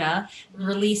Nakota,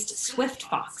 released swift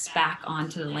fox back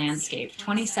onto the landscape.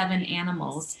 27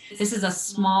 animals. This is a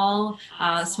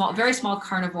very small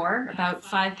carnivore, about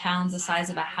 5 pounds, the size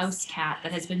of a house cat,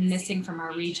 that has been missing from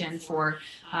our region for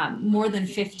more than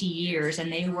 50 years.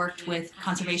 And they worked with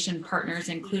conservation partners,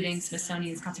 including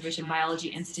Smithsonian's Conservation Biology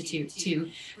Institute, to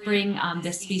bring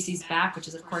this species back, which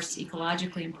is, of course, ecologically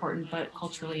important, but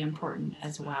culturally important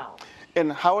as well.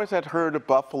 And how is that herd of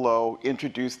buffalo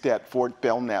introduced at Fort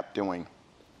Belknap doing?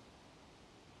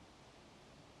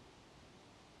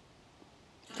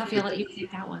 Tuffy, I'll let you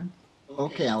take that one.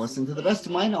 Okay, Allison, to the best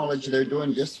of my knowledge, they're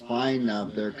doing just fine.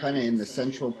 They're kind of in the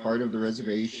central part of the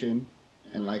reservation.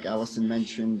 And like Allison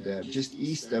mentioned, just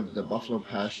east of the buffalo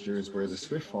pastures where the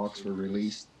swift fox were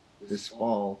released this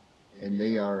fall. And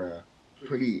they are a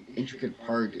pretty intricate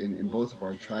part in both of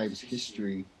our tribes'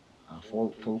 history,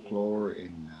 folklore,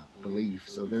 and belief.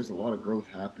 So there's a lot of growth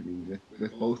happening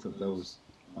with both of those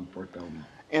on Fort Belknap.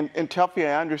 And Tuffy,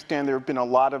 I understand there have been a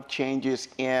lot of changes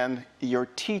in your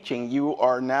teaching. You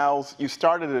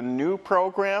started a new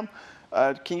program.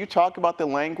 Can you talk about the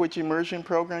language immersion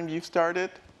program you've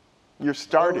started? You're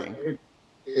starting.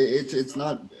 It's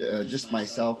not just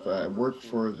myself. I work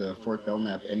for the Fort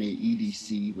Belknap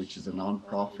NAEDC, which is a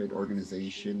nonprofit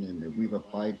organization, and we've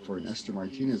applied for an Esther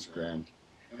Martinez grant.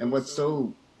 And what's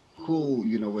so cool,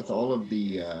 with all of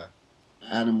the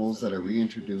animals that are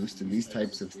reintroduced and these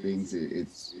types of things,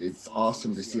 it's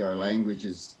awesome to see our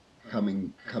languages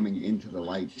coming into the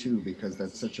light too, because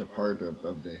that's such a part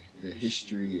of the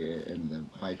history and the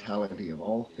vitality of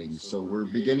all things. So we're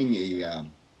beginning a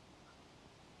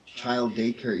child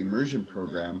daycare immersion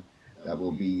program that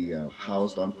will be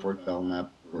housed on Fort Belknap.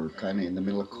 We're kind of in the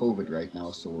middle of COVID right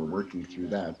now, so we're working through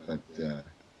that, but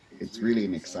it's really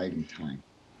an exciting time.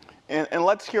 And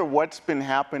let's hear what's been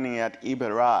happening at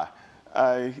Iberá.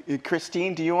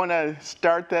 Christine, do you want to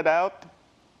start that out?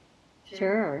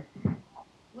 Sure.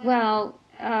 Well,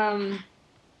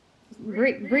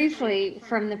 briefly,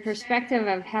 from the perspective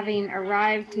of having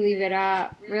arrived to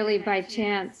Iberá really by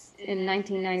chance in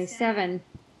 1997,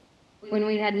 when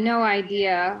we had no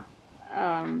idea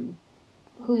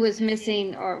who was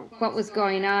missing or what was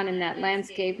going on in that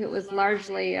landscape. It was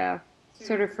largely a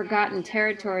sort of forgotten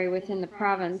territory within the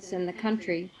province and the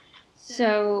country.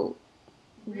 So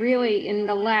really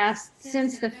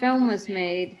since the film was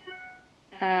made,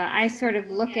 I sort of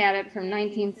look at it from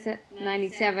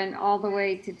 1997 all the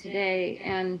way to today,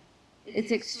 and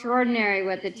it's extraordinary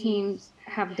what the teams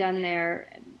have done there.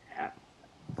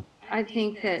 I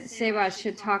think that Sebas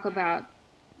should talk about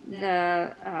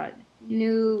the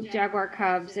new jaguar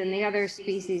cubs and the other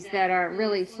species that are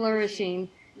really flourishing.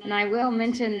 And I will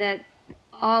mention that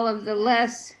all of the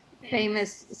less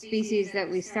famous species that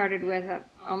we started with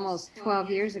almost 12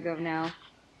 years ago now,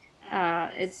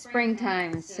 it's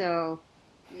springtime, so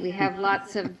we have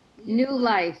lots of new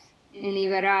life in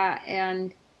Iberá,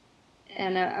 and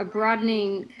a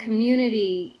broadening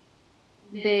community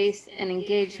base and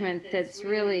engagement that's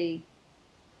really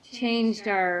changed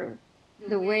the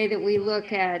way that we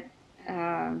look at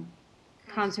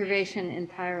conservation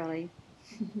entirely.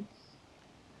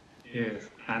 Yes,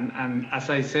 and as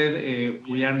I said,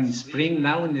 we are in spring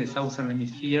now in the southern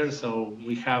hemisphere, so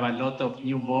we have a lot of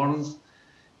newborns.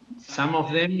 Some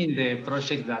of them in the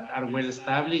projects that are well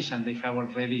established and they have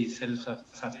already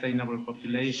self-sustainable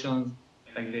populations,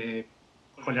 like the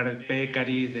collared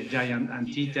peccaries, the giant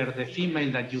anteater, the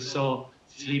female that you saw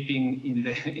sleeping in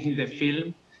the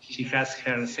film. She has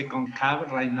her second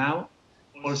cub right now.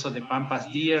 Also the pampas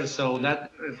deer, so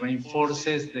that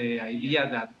reinforces the idea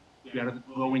that we are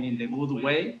going in the good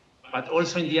way. But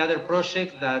also in the other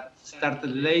projects that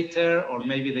started later, or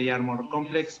maybe they are more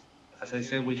complex, as I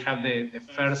said, we have the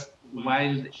first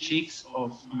wild chicks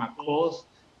of macaws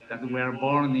that were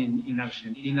born in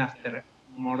Argentina after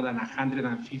more than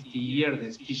 150 years.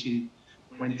 The species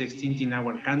went extinct in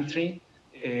our country.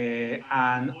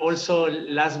 And also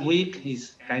last week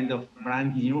is kind of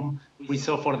brand new. We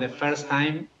saw for the first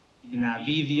time in a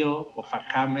video of a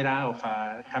camera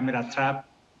trap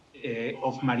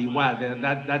of marijuana,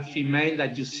 that female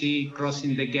that you see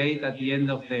crossing the gate at the end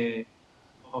of the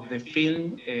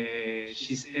film.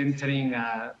 She's entering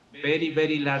a very,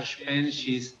 very large pen.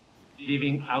 She's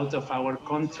living out of our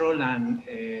control, and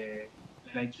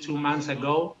like 2 months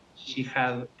ago, she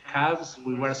had calves.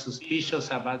 We were suspicious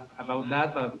about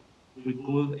that, but we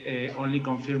could only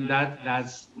confirm that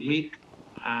last week.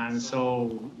 And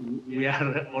so we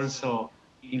are also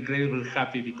incredibly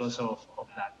happy because of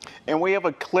that. And we have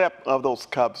a clip of those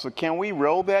cubs. So can we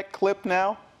roll that clip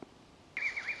now?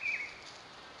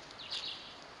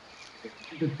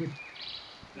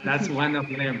 That's one of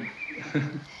them.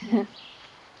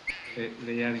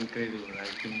 They are incredible, I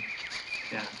think.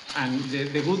 Yeah, and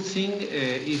the good thing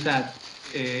is that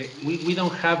we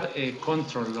don't have a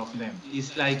control of them.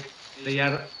 It's like they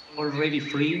are already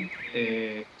free.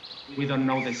 We don't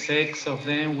know the sex of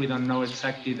them. We don't know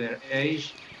exactly their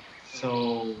age.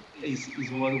 So it's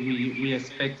what we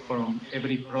expect from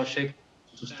every project,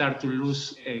 to start to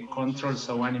lose control,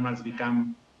 so animals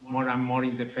become more and more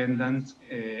independent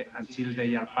until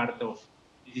they are part of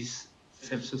this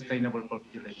self-sustainable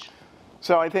population.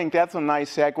 So I think that's a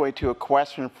nice segue to a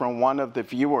question from one of the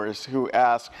viewers who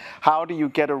asked, how do you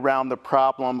get around the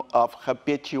problem of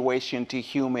habituation to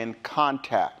human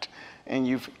contact? And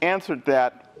you've answered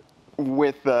that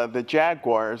with the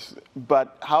jaguars,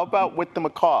 but how about with the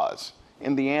macaws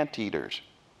and the anteaters?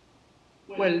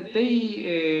 Well,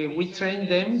 we train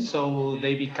them so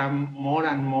they become more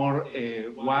and more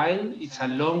wild. It's a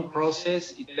long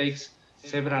process. It takes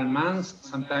several months,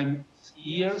 sometimes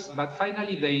years, but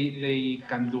finally they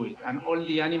can do it. And all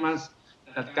the animals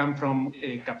that come from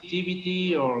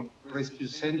captivity or rescue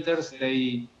centers,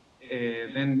 they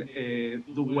then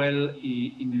do well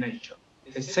in nature.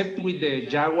 Except with the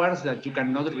jaguars, that you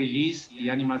cannot release the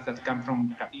animals that come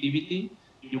from captivity.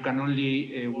 You can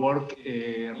only work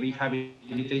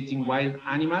rehabilitating wild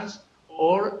animals,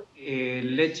 or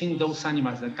letting those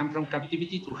animals that come from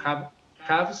captivity to have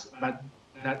calves, but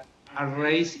that are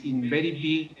raised in very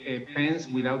big pens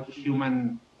without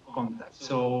human contact.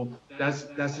 So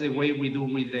that's the way we do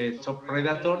with the top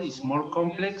predator. It's more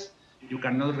complex. You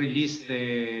cannot release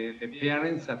the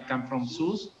parents that come from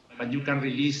zoos, but you can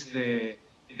release the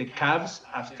calves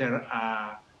after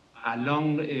a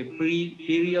long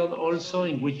period also,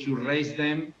 in which you raise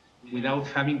them without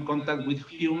having contact with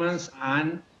humans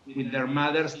and with their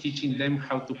mothers, teaching them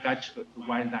how to catch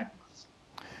wild animals.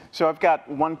 So I've got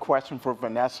one question for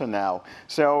Vanessa now.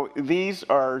 So these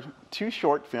are 2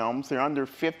 short films. They're under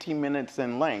 15 minutes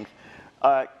in length.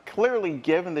 Clearly,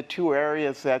 given the 2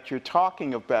 areas that you're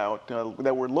talking about,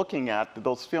 that we're looking at,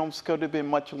 those films could have been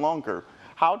much longer.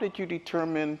 How did you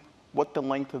determine what the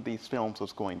length of these films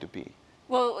was going to be?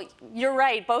 Well, you're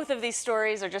right. Both of these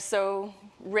stories are just so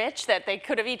rich that they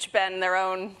could have each been their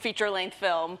own feature-length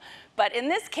film. But in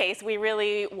this case, we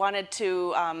really wanted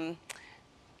to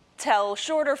tell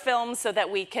shorter films so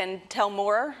that we can tell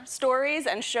more stories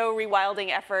and show rewilding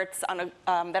efforts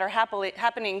that are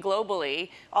happening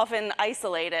globally, often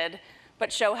isolated,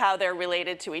 but show how they're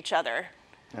related to each other.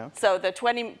 Yeah. So the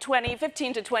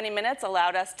 15 to 20 minutes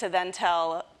allowed us to then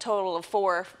tell a total of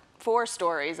four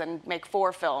stories and make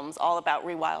 4 films all about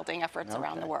rewilding efforts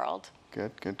around the world.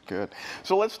 Good, good, good.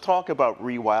 So let's talk about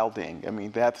rewilding. I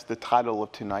mean, that's the title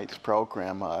of tonight's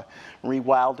program,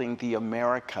 Rewilding the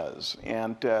Americas.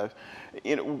 And,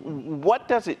 what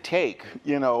does it take,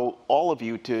 all of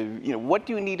you to, what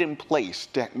do you need in place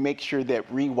to make sure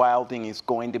that rewilding is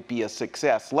going to be a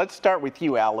success? Let's start with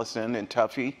you, Allison and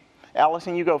Tuffy.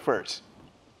 Allison, you go first.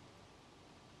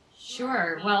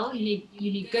 Sure. Well, you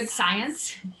need good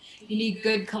science. You need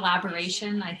good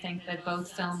collaboration. I think that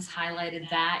both films highlighted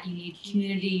that. You need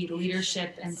community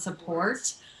leadership and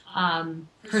support,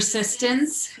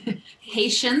 persistence,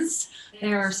 patience.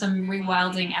 There are some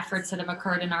rewilding efforts that have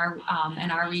occurred in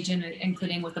our region,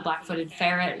 including with the black-footed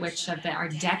ferret, which are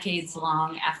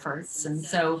decades-long efforts. And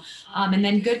so, and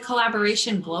then good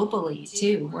collaboration globally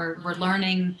too. We're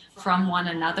learning from one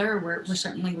another. We're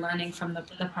certainly learning from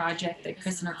the project that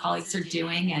Chris and her colleagues are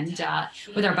doing. And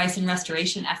with our bison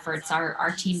restoration efforts,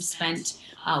 our team spent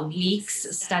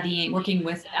weeks working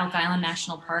with Elk Island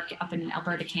National Park up in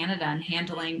Alberta, Canada, and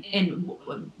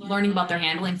learning about their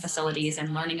handling facilities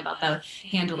and learning about the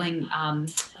handling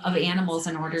of animals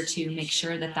in order to make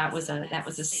sure that was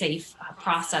a safe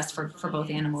process for both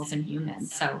animals and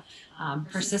humans. So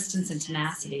persistence and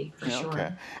tenacity for sure.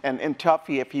 Okay. And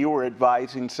Tuffy, if you were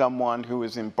advising someone who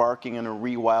is embarking on a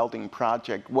rewilding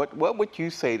project, what would you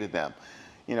say to them?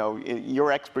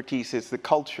 Your expertise is the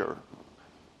culture.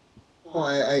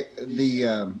 Well,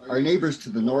 our neighbors to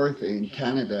the north in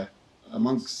Canada,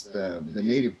 amongst the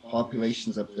native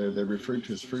populations up there, they're referred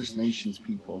to as First Nations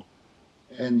people.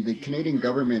 And the Canadian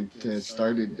government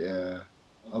started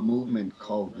a movement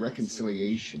called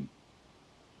Reconciliation,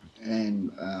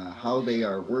 and how they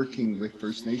are working with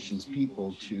First Nations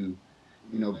people to,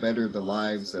 better the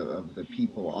lives of the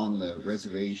people on the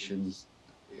reservations.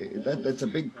 That's a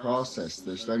big process.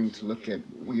 They're starting to look at,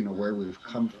 where we've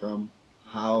come from,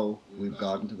 how we've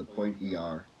gotten to the point we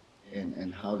are,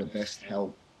 and how to best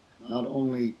help not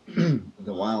only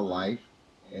the wildlife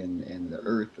and the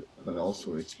earth, but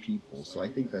also its people. So I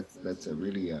think that's a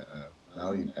really a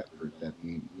valiant effort that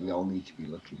we all need to be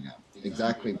looking at.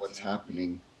 Exactly what's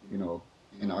happening,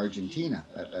 in Argentina.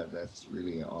 That's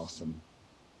really awesome.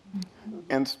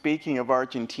 And speaking of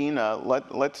Argentina,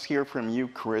 let's hear from you,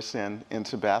 Chris and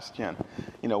Sebastian.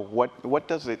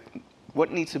 What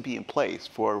needs to be in place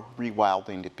for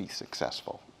rewilding to be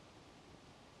successful?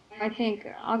 I think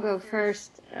I'll go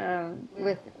first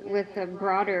with a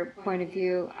broader point of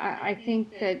view. I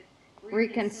think that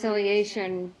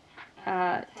reconciliation,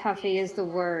 Tuffy, is the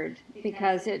word,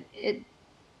 because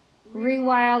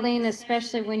rewilding,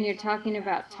 especially when you're talking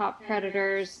about top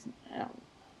predators,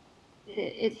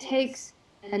 it takes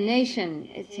a nation,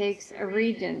 it takes a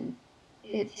region,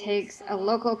 it takes a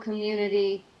local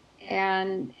community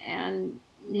and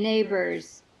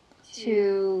neighbors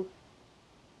to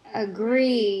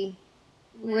agree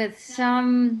with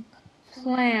some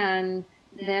plan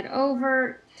that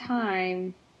over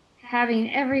time,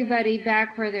 having everybody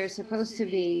back where they're supposed to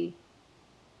be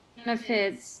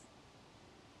benefits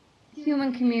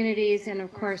human communities and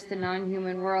of course the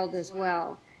non-human world as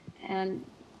well. And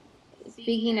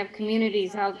speaking of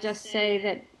communities, I'll just say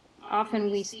that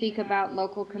often we speak about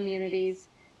local communities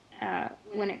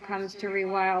when it comes to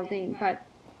rewilding, but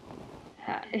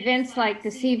events like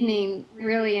this evening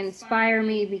really inspire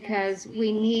me because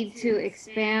we need to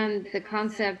expand the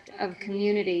concept of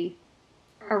community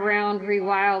around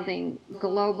rewilding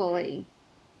globally.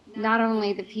 Not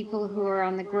only the people who are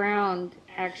on the ground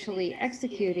actually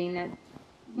executing it,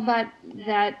 but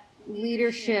that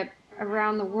leadership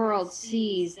around the world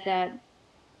sees that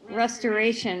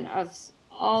restoration of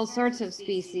all sorts of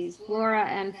species, flora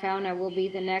and fauna, will be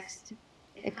the next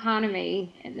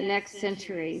economy in the next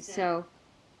century. So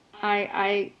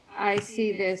I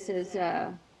see this as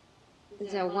a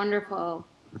wonderful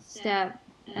step,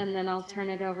 and then I'll turn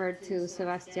it over to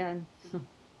Sebastian.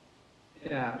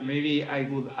 Yeah, maybe I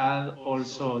would add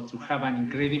also to have an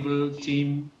incredible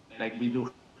team like we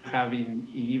do have in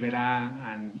Iberá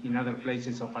and in other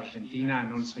places of Argentina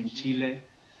and also in Chile.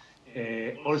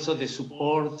 Also the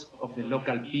support of the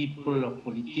local people, of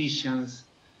politicians,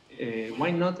 why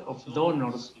not of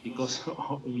donors, because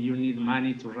you need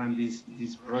money to run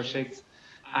these projects.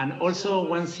 And also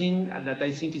one thing that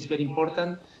I think is very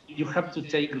important, you have to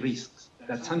take risks.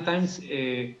 That sometimes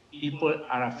people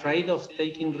are afraid of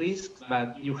taking risks,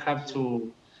 but you have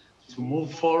to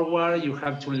move forward, you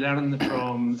have to learn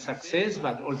from success,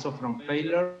 but also from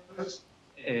failures.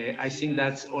 I think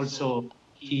that's also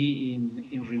key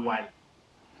in rewilding.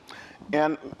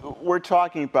 And we're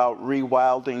talking about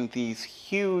rewilding these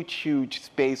huge, huge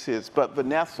spaces, but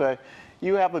Vanessa,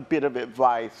 you have a bit of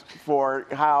advice for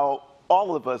how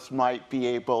all of us might be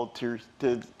able to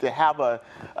have a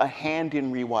hand in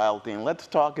rewilding. Let's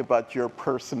talk about your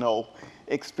personal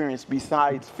experience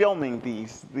besides filming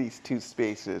these two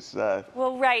spaces.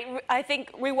 Well, right. I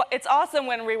think it's awesome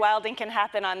when rewilding can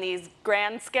happen on these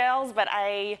grand scales, but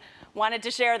I wanted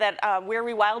to share that we're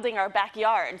rewilding our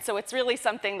backyard. So it's really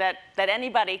something that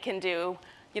anybody can do,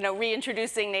 you know,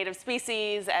 reintroducing native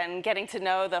species and getting to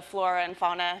know the flora and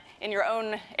fauna in your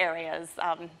own areas.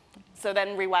 So then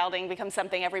rewilding becomes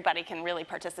something everybody can really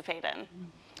participate in.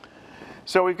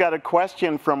 So we've got a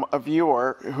question from a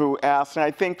viewer who asks, and I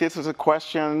think this is a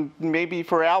question maybe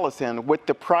for Allison, with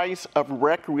the price of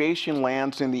recreation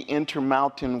lands in the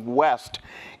Intermountain West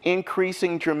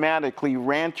increasing dramatically,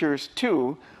 ranchers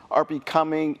too are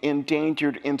becoming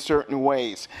endangered in certain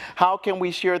ways. How can we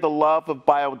share the love of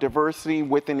biodiversity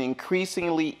with an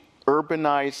increasingly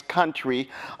urbanized country,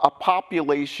 a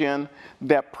population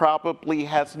that probably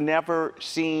has never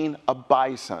seen a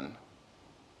bison?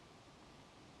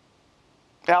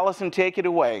 Allison, take it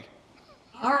away.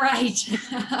 All right.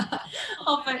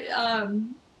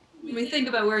 Let me think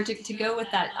about where to go with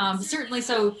that. Certainly,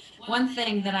 so one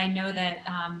thing that I know that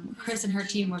Chris and her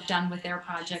team have done with their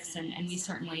projects, and we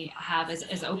certainly have,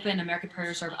 is open American Prairie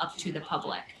Reserve up to the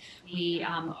public. We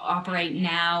operate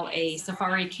now a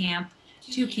safari camp,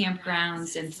 2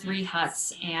 campgrounds and 3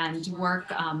 huts, and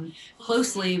work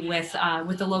closely with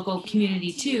the local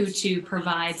community too to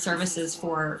provide services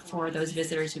for those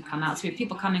visitors who come out. So we have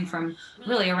people coming from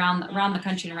really around the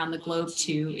country and around the globe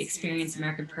to experience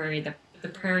American Prairie. The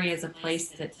Prairie is a place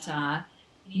that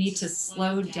you need to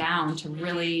slow down to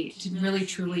really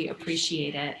truly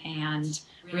appreciate it and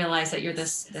realize that you're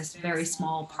this very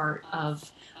small part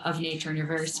of nature, and you're a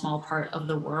very small part of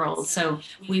the world. So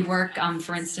we work,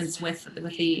 for instance, with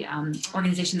the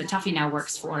organization that Tuffy now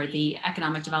works for, the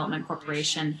Economic Development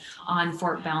Corporation, on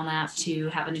Fort Belknap to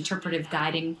have an interpretive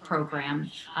guiding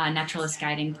program, naturalist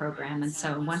guiding program. And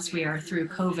so once we are through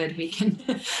COVID, we can,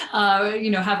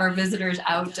 have our visitors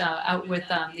out with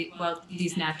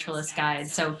these naturalist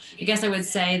guides. So I guess I would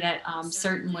say that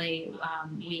certainly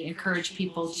we encourage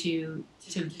people to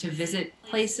visit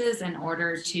places in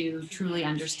order to truly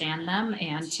understand them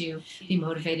and to be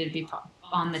motivated to be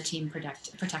on the team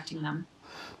protecting them.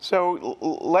 So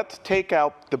let's take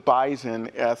out the bison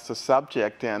as the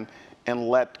subject and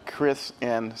let Chris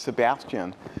and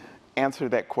Sebastian answer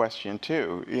that question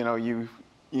too.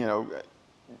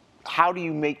 How do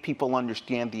you make people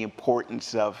understand the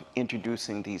importance of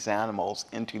introducing these animals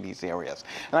into these areas?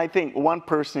 And I think one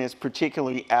person is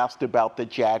particularly asked about the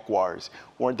jaguars,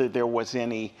 whether there was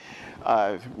any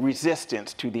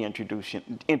resistance to the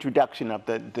introduction of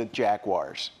the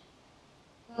jaguars.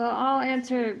 Well, I'll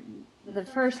answer the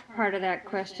first part of that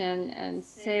question, and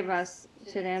Sebas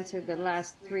should answer the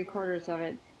last 3/4 of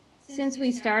it. Since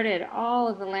we started, all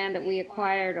of the land that we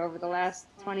acquired over the last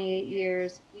 28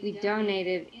 years, we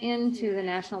donated into the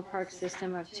National Park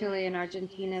System of Chile and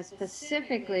Argentina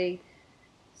specifically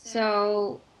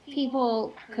so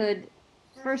people could,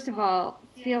 first of all,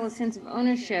 feel a sense of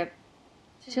ownership,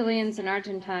 Chileans and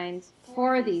Argentines,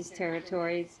 for these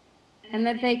territories, and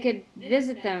that they could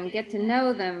visit them, get to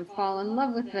know them, fall in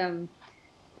love with them.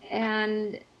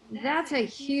 And that's a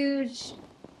huge,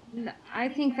 I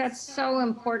think that's so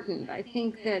important. I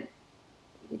think that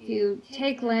if you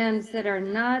take lands that are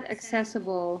not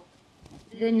accessible,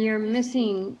 then you're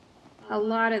missing a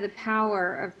lot of the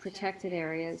power of protected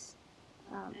areas.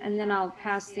 And then I'll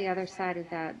pass the other side of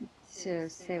that to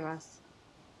Sebas.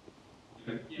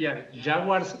 Yeah,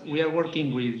 jaguars, we are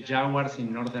working with jaguars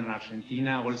in northern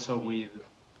Argentina, also with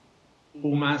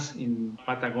pumas in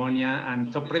Patagonia,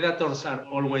 and top predators are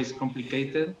always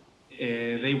complicated.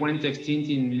 They went extinct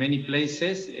in many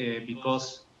places because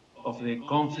of the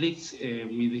conflicts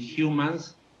with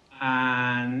humans.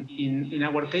 And in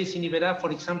our case in Iberá, for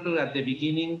example, at the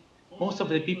beginning, most of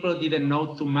the people didn't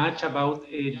know too much about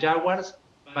jaguars,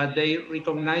 but they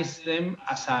recognized them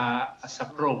as a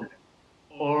problem,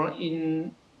 or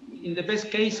in the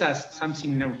best case as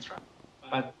something neutral.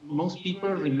 But most people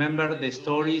remember the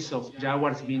stories of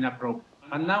jaguars being a problem.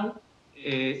 And now,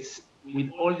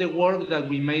 with all the work that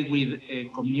we made with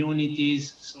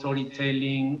communities,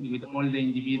 storytelling, with all the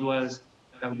individuals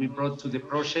that we brought to the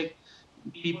project,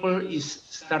 people is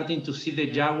starting to see the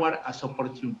jaguar as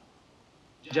opportunity.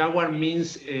 Jaguar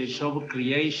means job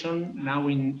creation now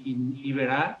in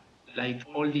Iberá, like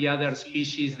all the other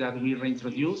species that we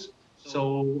reintroduce.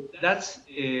 So that's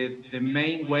the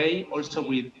main way, also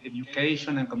with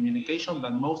education and communication,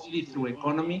 but mostly through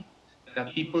economy,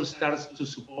 that people start to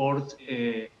support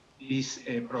these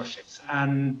projects.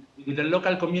 And with the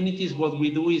local communities, what we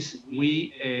do is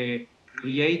we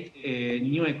create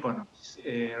new economies,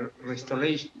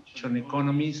 restoration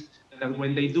economies, that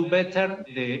when they do better,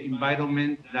 the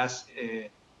environment does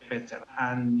better.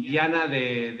 And Diana,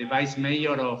 the vice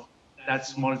mayor of that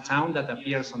small town that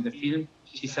appears on the film,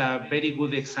 she's a very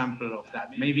good example of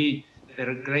that. Maybe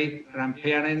their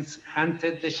great-grandparents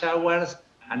hunted the jaguars,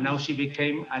 and now she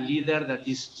became a leader that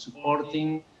is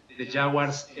supporting the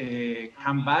jaguars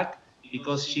come back,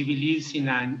 because she believes in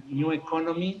a new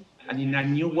economy and in a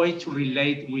new way to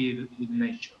relate with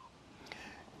nature.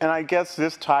 And I guess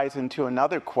this ties into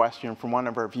another question from one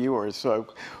of our viewers. So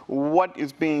what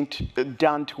is being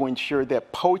done to ensure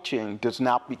that poaching does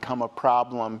not become a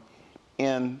problem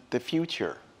in the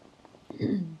future?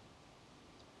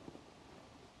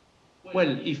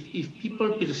 Well, if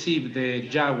people perceive the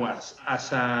jaguars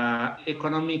as an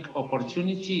economic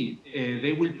opportunity,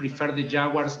 they will prefer the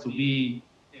jaguars to be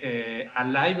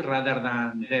alive rather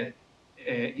than dead.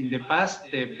 In the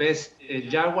past, the best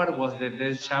jaguar was the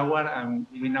dead jaguar, and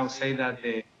we now say that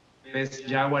the best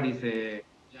jaguar is the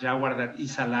jaguar that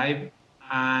is alive.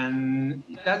 And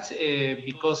that's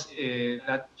because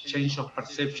that change of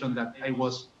perception that I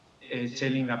was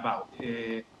telling about.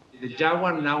 The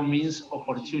jaguar now means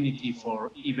opportunity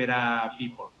for Iberá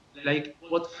people, like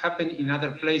what happened in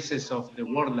other places of the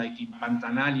world, like in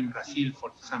Pantanal in Brazil,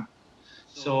 for example.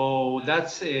 So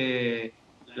that's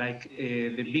like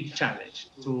the big challenge,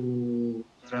 to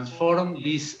transform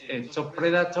these top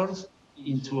predators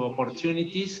into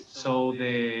opportunities, so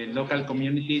the local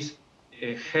communities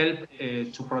help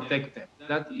to protect them.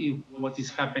 That is what is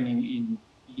happening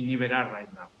in Iberá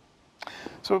right now.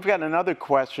 So we've got another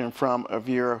question from a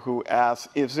viewer who asks,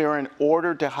 is there an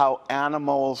order to how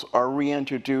animals are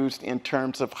reintroduced in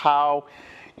terms of how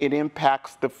it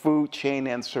impacts the food chain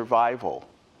and survival?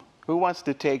 Who wants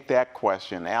to take that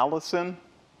question? Allison?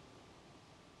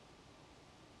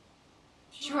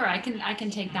 Sure, I can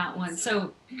take that one.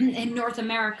 So in North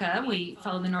America, we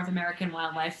follow the North American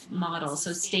wildlife model.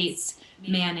 So states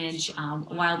manage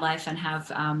wildlife and have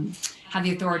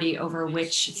the authority over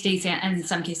which states, and in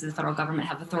some cases the federal government,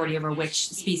 have authority over which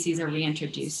species are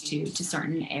reintroduced to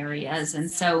certain areas.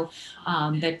 And so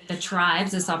the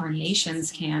tribes, the sovereign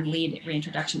nations, can lead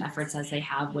reintroduction efforts, as they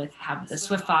have with the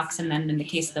swift fox, and then in the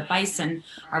case of the bison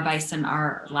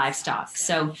are livestock.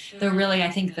 So they're really,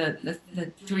 I think,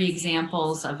 the three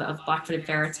examples of black-footed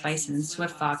ferrets, bison, and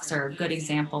swift fox are a good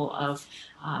example of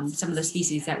some of the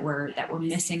species that were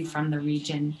missing from the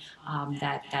region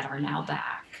that are now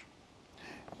back.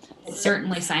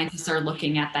 Certainly, scientists are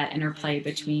looking at that interplay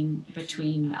between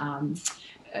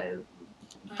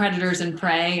predators and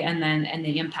prey, and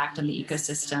the impact on the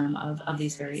ecosystem of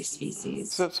these various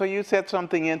species. So you said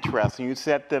something interesting. You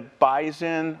said the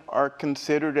bison are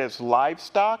considered as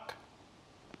livestock?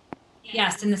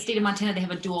 Yes, in the state of Montana, they have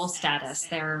a dual status.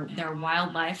 They're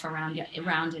wildlife around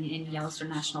in Yellowstone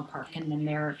National Park, and then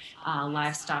they're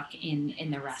livestock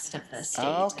in the rest of the state.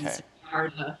 Okay. And so are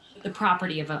the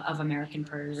property of American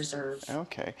Prairie Reserve.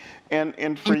 Okay,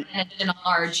 and for managed in a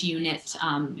large unit,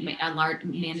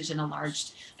 managed in a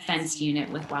large fenced unit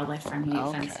with wildlife-friendly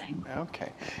fencing.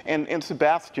 Okay, and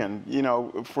Sebastian, you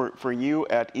know, for you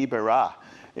at Iberá,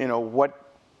 you know,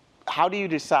 how do you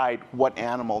decide what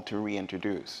animal to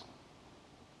reintroduce?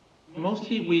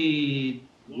 Mostly we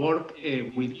work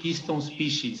with keystone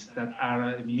species that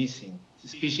are missing,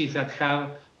 species that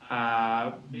have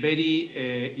a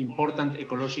very important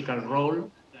ecological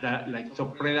role, that, like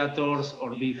top predators or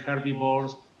big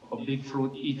herbivores or big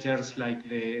fruit eaters like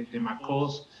the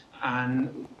macaws.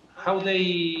 And how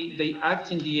they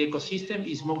act in the ecosystem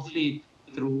is mostly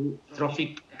through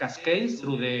trophic cascades,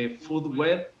 through the food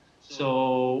web.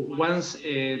 So once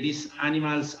these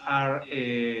animals are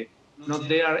not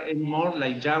there anymore,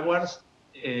 like jaguars,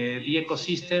 the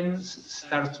ecosystem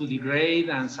starts to degrade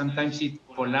and sometimes it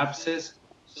collapses.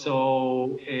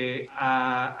 So a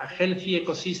healthy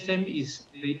ecosystem is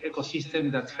the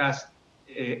ecosystem that has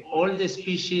all the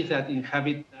species that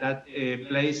inhabit that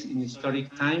place in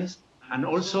historic times, and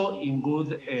also in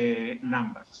good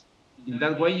numbers. In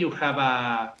that way, you have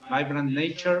a vibrant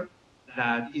nature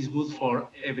that is good for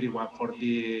everyone, for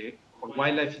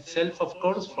wildlife itself, of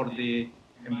course, for the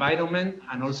environment,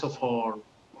 and also for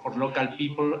local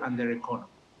people and their economy.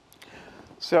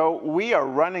 So we are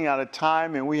running out of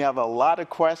time and we have a lot of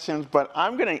questions, but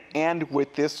I'm going to end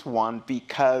with this one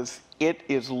because it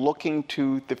is looking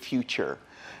to the future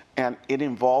and it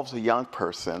involves a young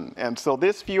person. And so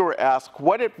this viewer asks,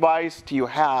 what advice do you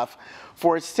have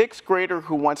for a sixth grader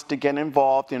who wants to get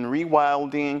involved in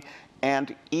rewilding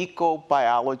and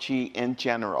ecobiology in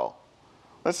general?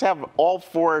 Let's have all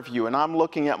four of you, and I'm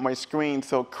looking at my screen,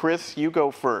 so Chris, you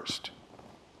go first.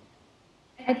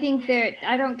 I think that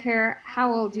I don't care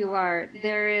how old you are,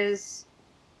 there is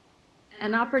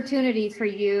an opportunity for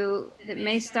you that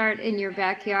may start in your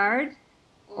backyard,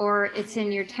 or it's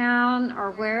in your town,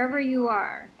 or wherever you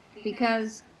are,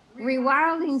 because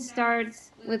rewilding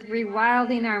starts with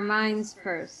rewilding our minds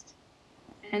first.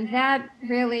 And that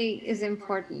really is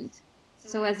important.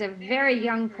 So as a very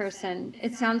young person,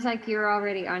 it sounds like you're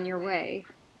already on your way.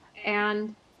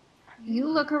 And you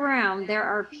look around, there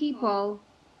are people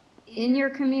in your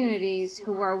communities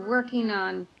who are working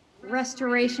on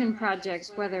restoration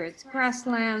projects, whether it's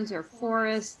grasslands or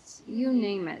forests, you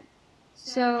name it.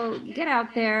 So get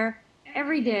out there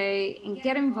every day and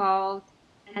get involved,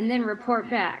 and then report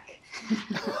back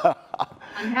on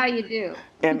how you do.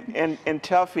 And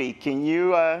Tuffy, can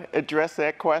you address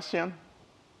that question?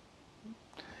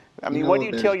 I mean, what do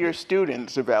you tell your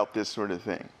students about this sort of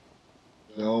thing?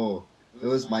 Oh, it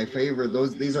was my favorite.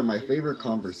 These are my favorite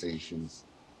conversations,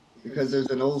 because there's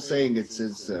an old saying. It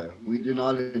says, "We do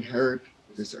not inherit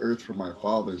this earth from our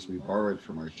fathers; we borrow it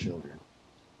from our children."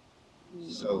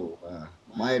 So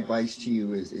my advice to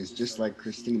you is just like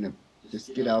Christina,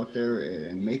 just get out there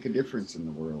and make a difference in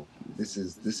the world. This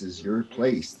is your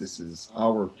place. This is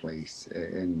our place,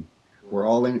 and we're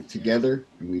all in it together,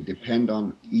 and we depend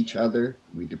on each other.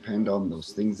 We depend on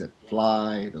those things that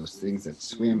fly, those things that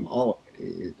swim.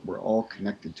 We're all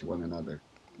connected to one another.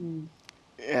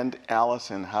 And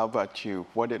Allison, how about you?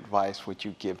 What advice would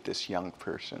you give this young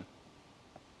person?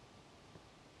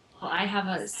 Well, I have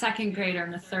a second grader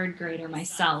and a third grader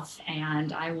myself,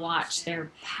 and I watch their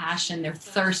passion, their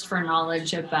thirst for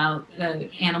knowledge about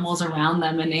the animals around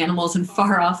them and animals in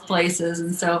far off places.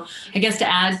 And so I guess to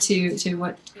add to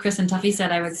what Chris and Tuffy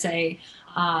said, I would say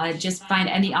just find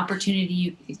any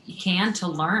opportunity you can to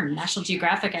learn. National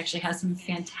Geographic actually has some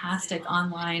fantastic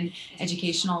online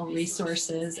educational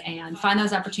resources, and find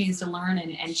those opportunities to learn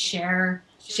and share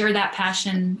that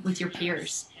passion with your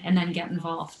peers, and then get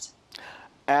involved.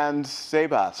 And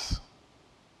Sebas.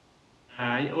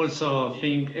 I also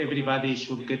think everybody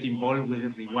should get involved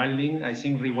with rewilding. I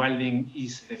think rewilding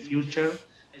is the future.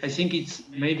 I think it's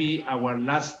maybe our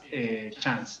last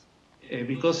chance.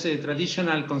 Because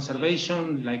traditional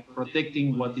conservation, like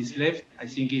protecting what is left, I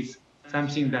think is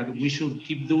something that we should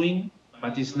keep doing,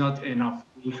 but it's not enough.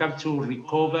 We have to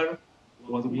recover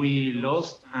what we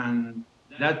lost, and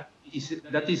that is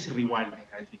rewilding,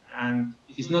 I think. And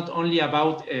it's not only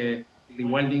about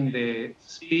rewilding the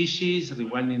species,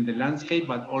 rewilding the landscape,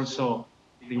 but also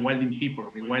rewilding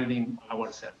people, rewilding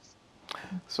ourselves.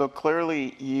 So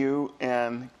clearly you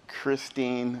and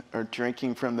Christine are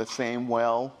drinking from the same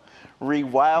well.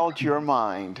 Rewild your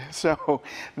mind. So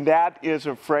that is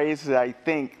a phrase that I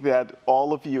think that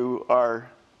all of you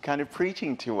are kind of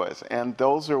preaching to us. And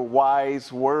those are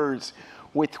wise words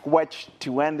with which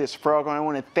to end this program. I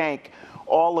want to thank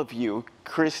all of you,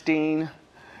 Christine,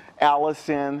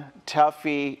 Allison,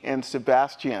 Tuffy, and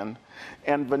Sebastian,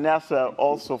 and Vanessa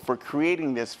also for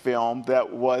creating this film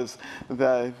that was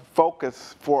the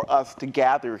focus for us to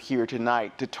gather here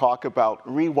tonight to talk about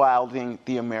rewilding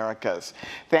the Americas.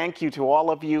 Thank you to all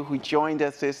of you who joined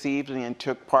us this evening and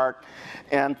took part,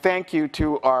 and thank you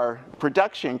to our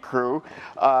production crew,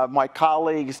 my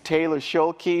colleagues Taylor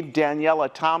Schulke,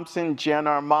 Daniela Thompson, Jen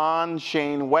Armand,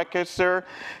 Shane Weckesser,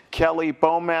 Kelly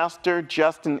Bowmaster,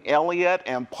 Justin Elliott,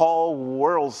 and Paul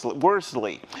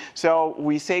Worsley. So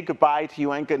we say goodbye to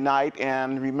you and good night,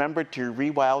 and remember to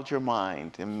rewild your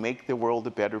mind and make the world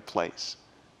a better place.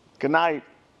 Good night.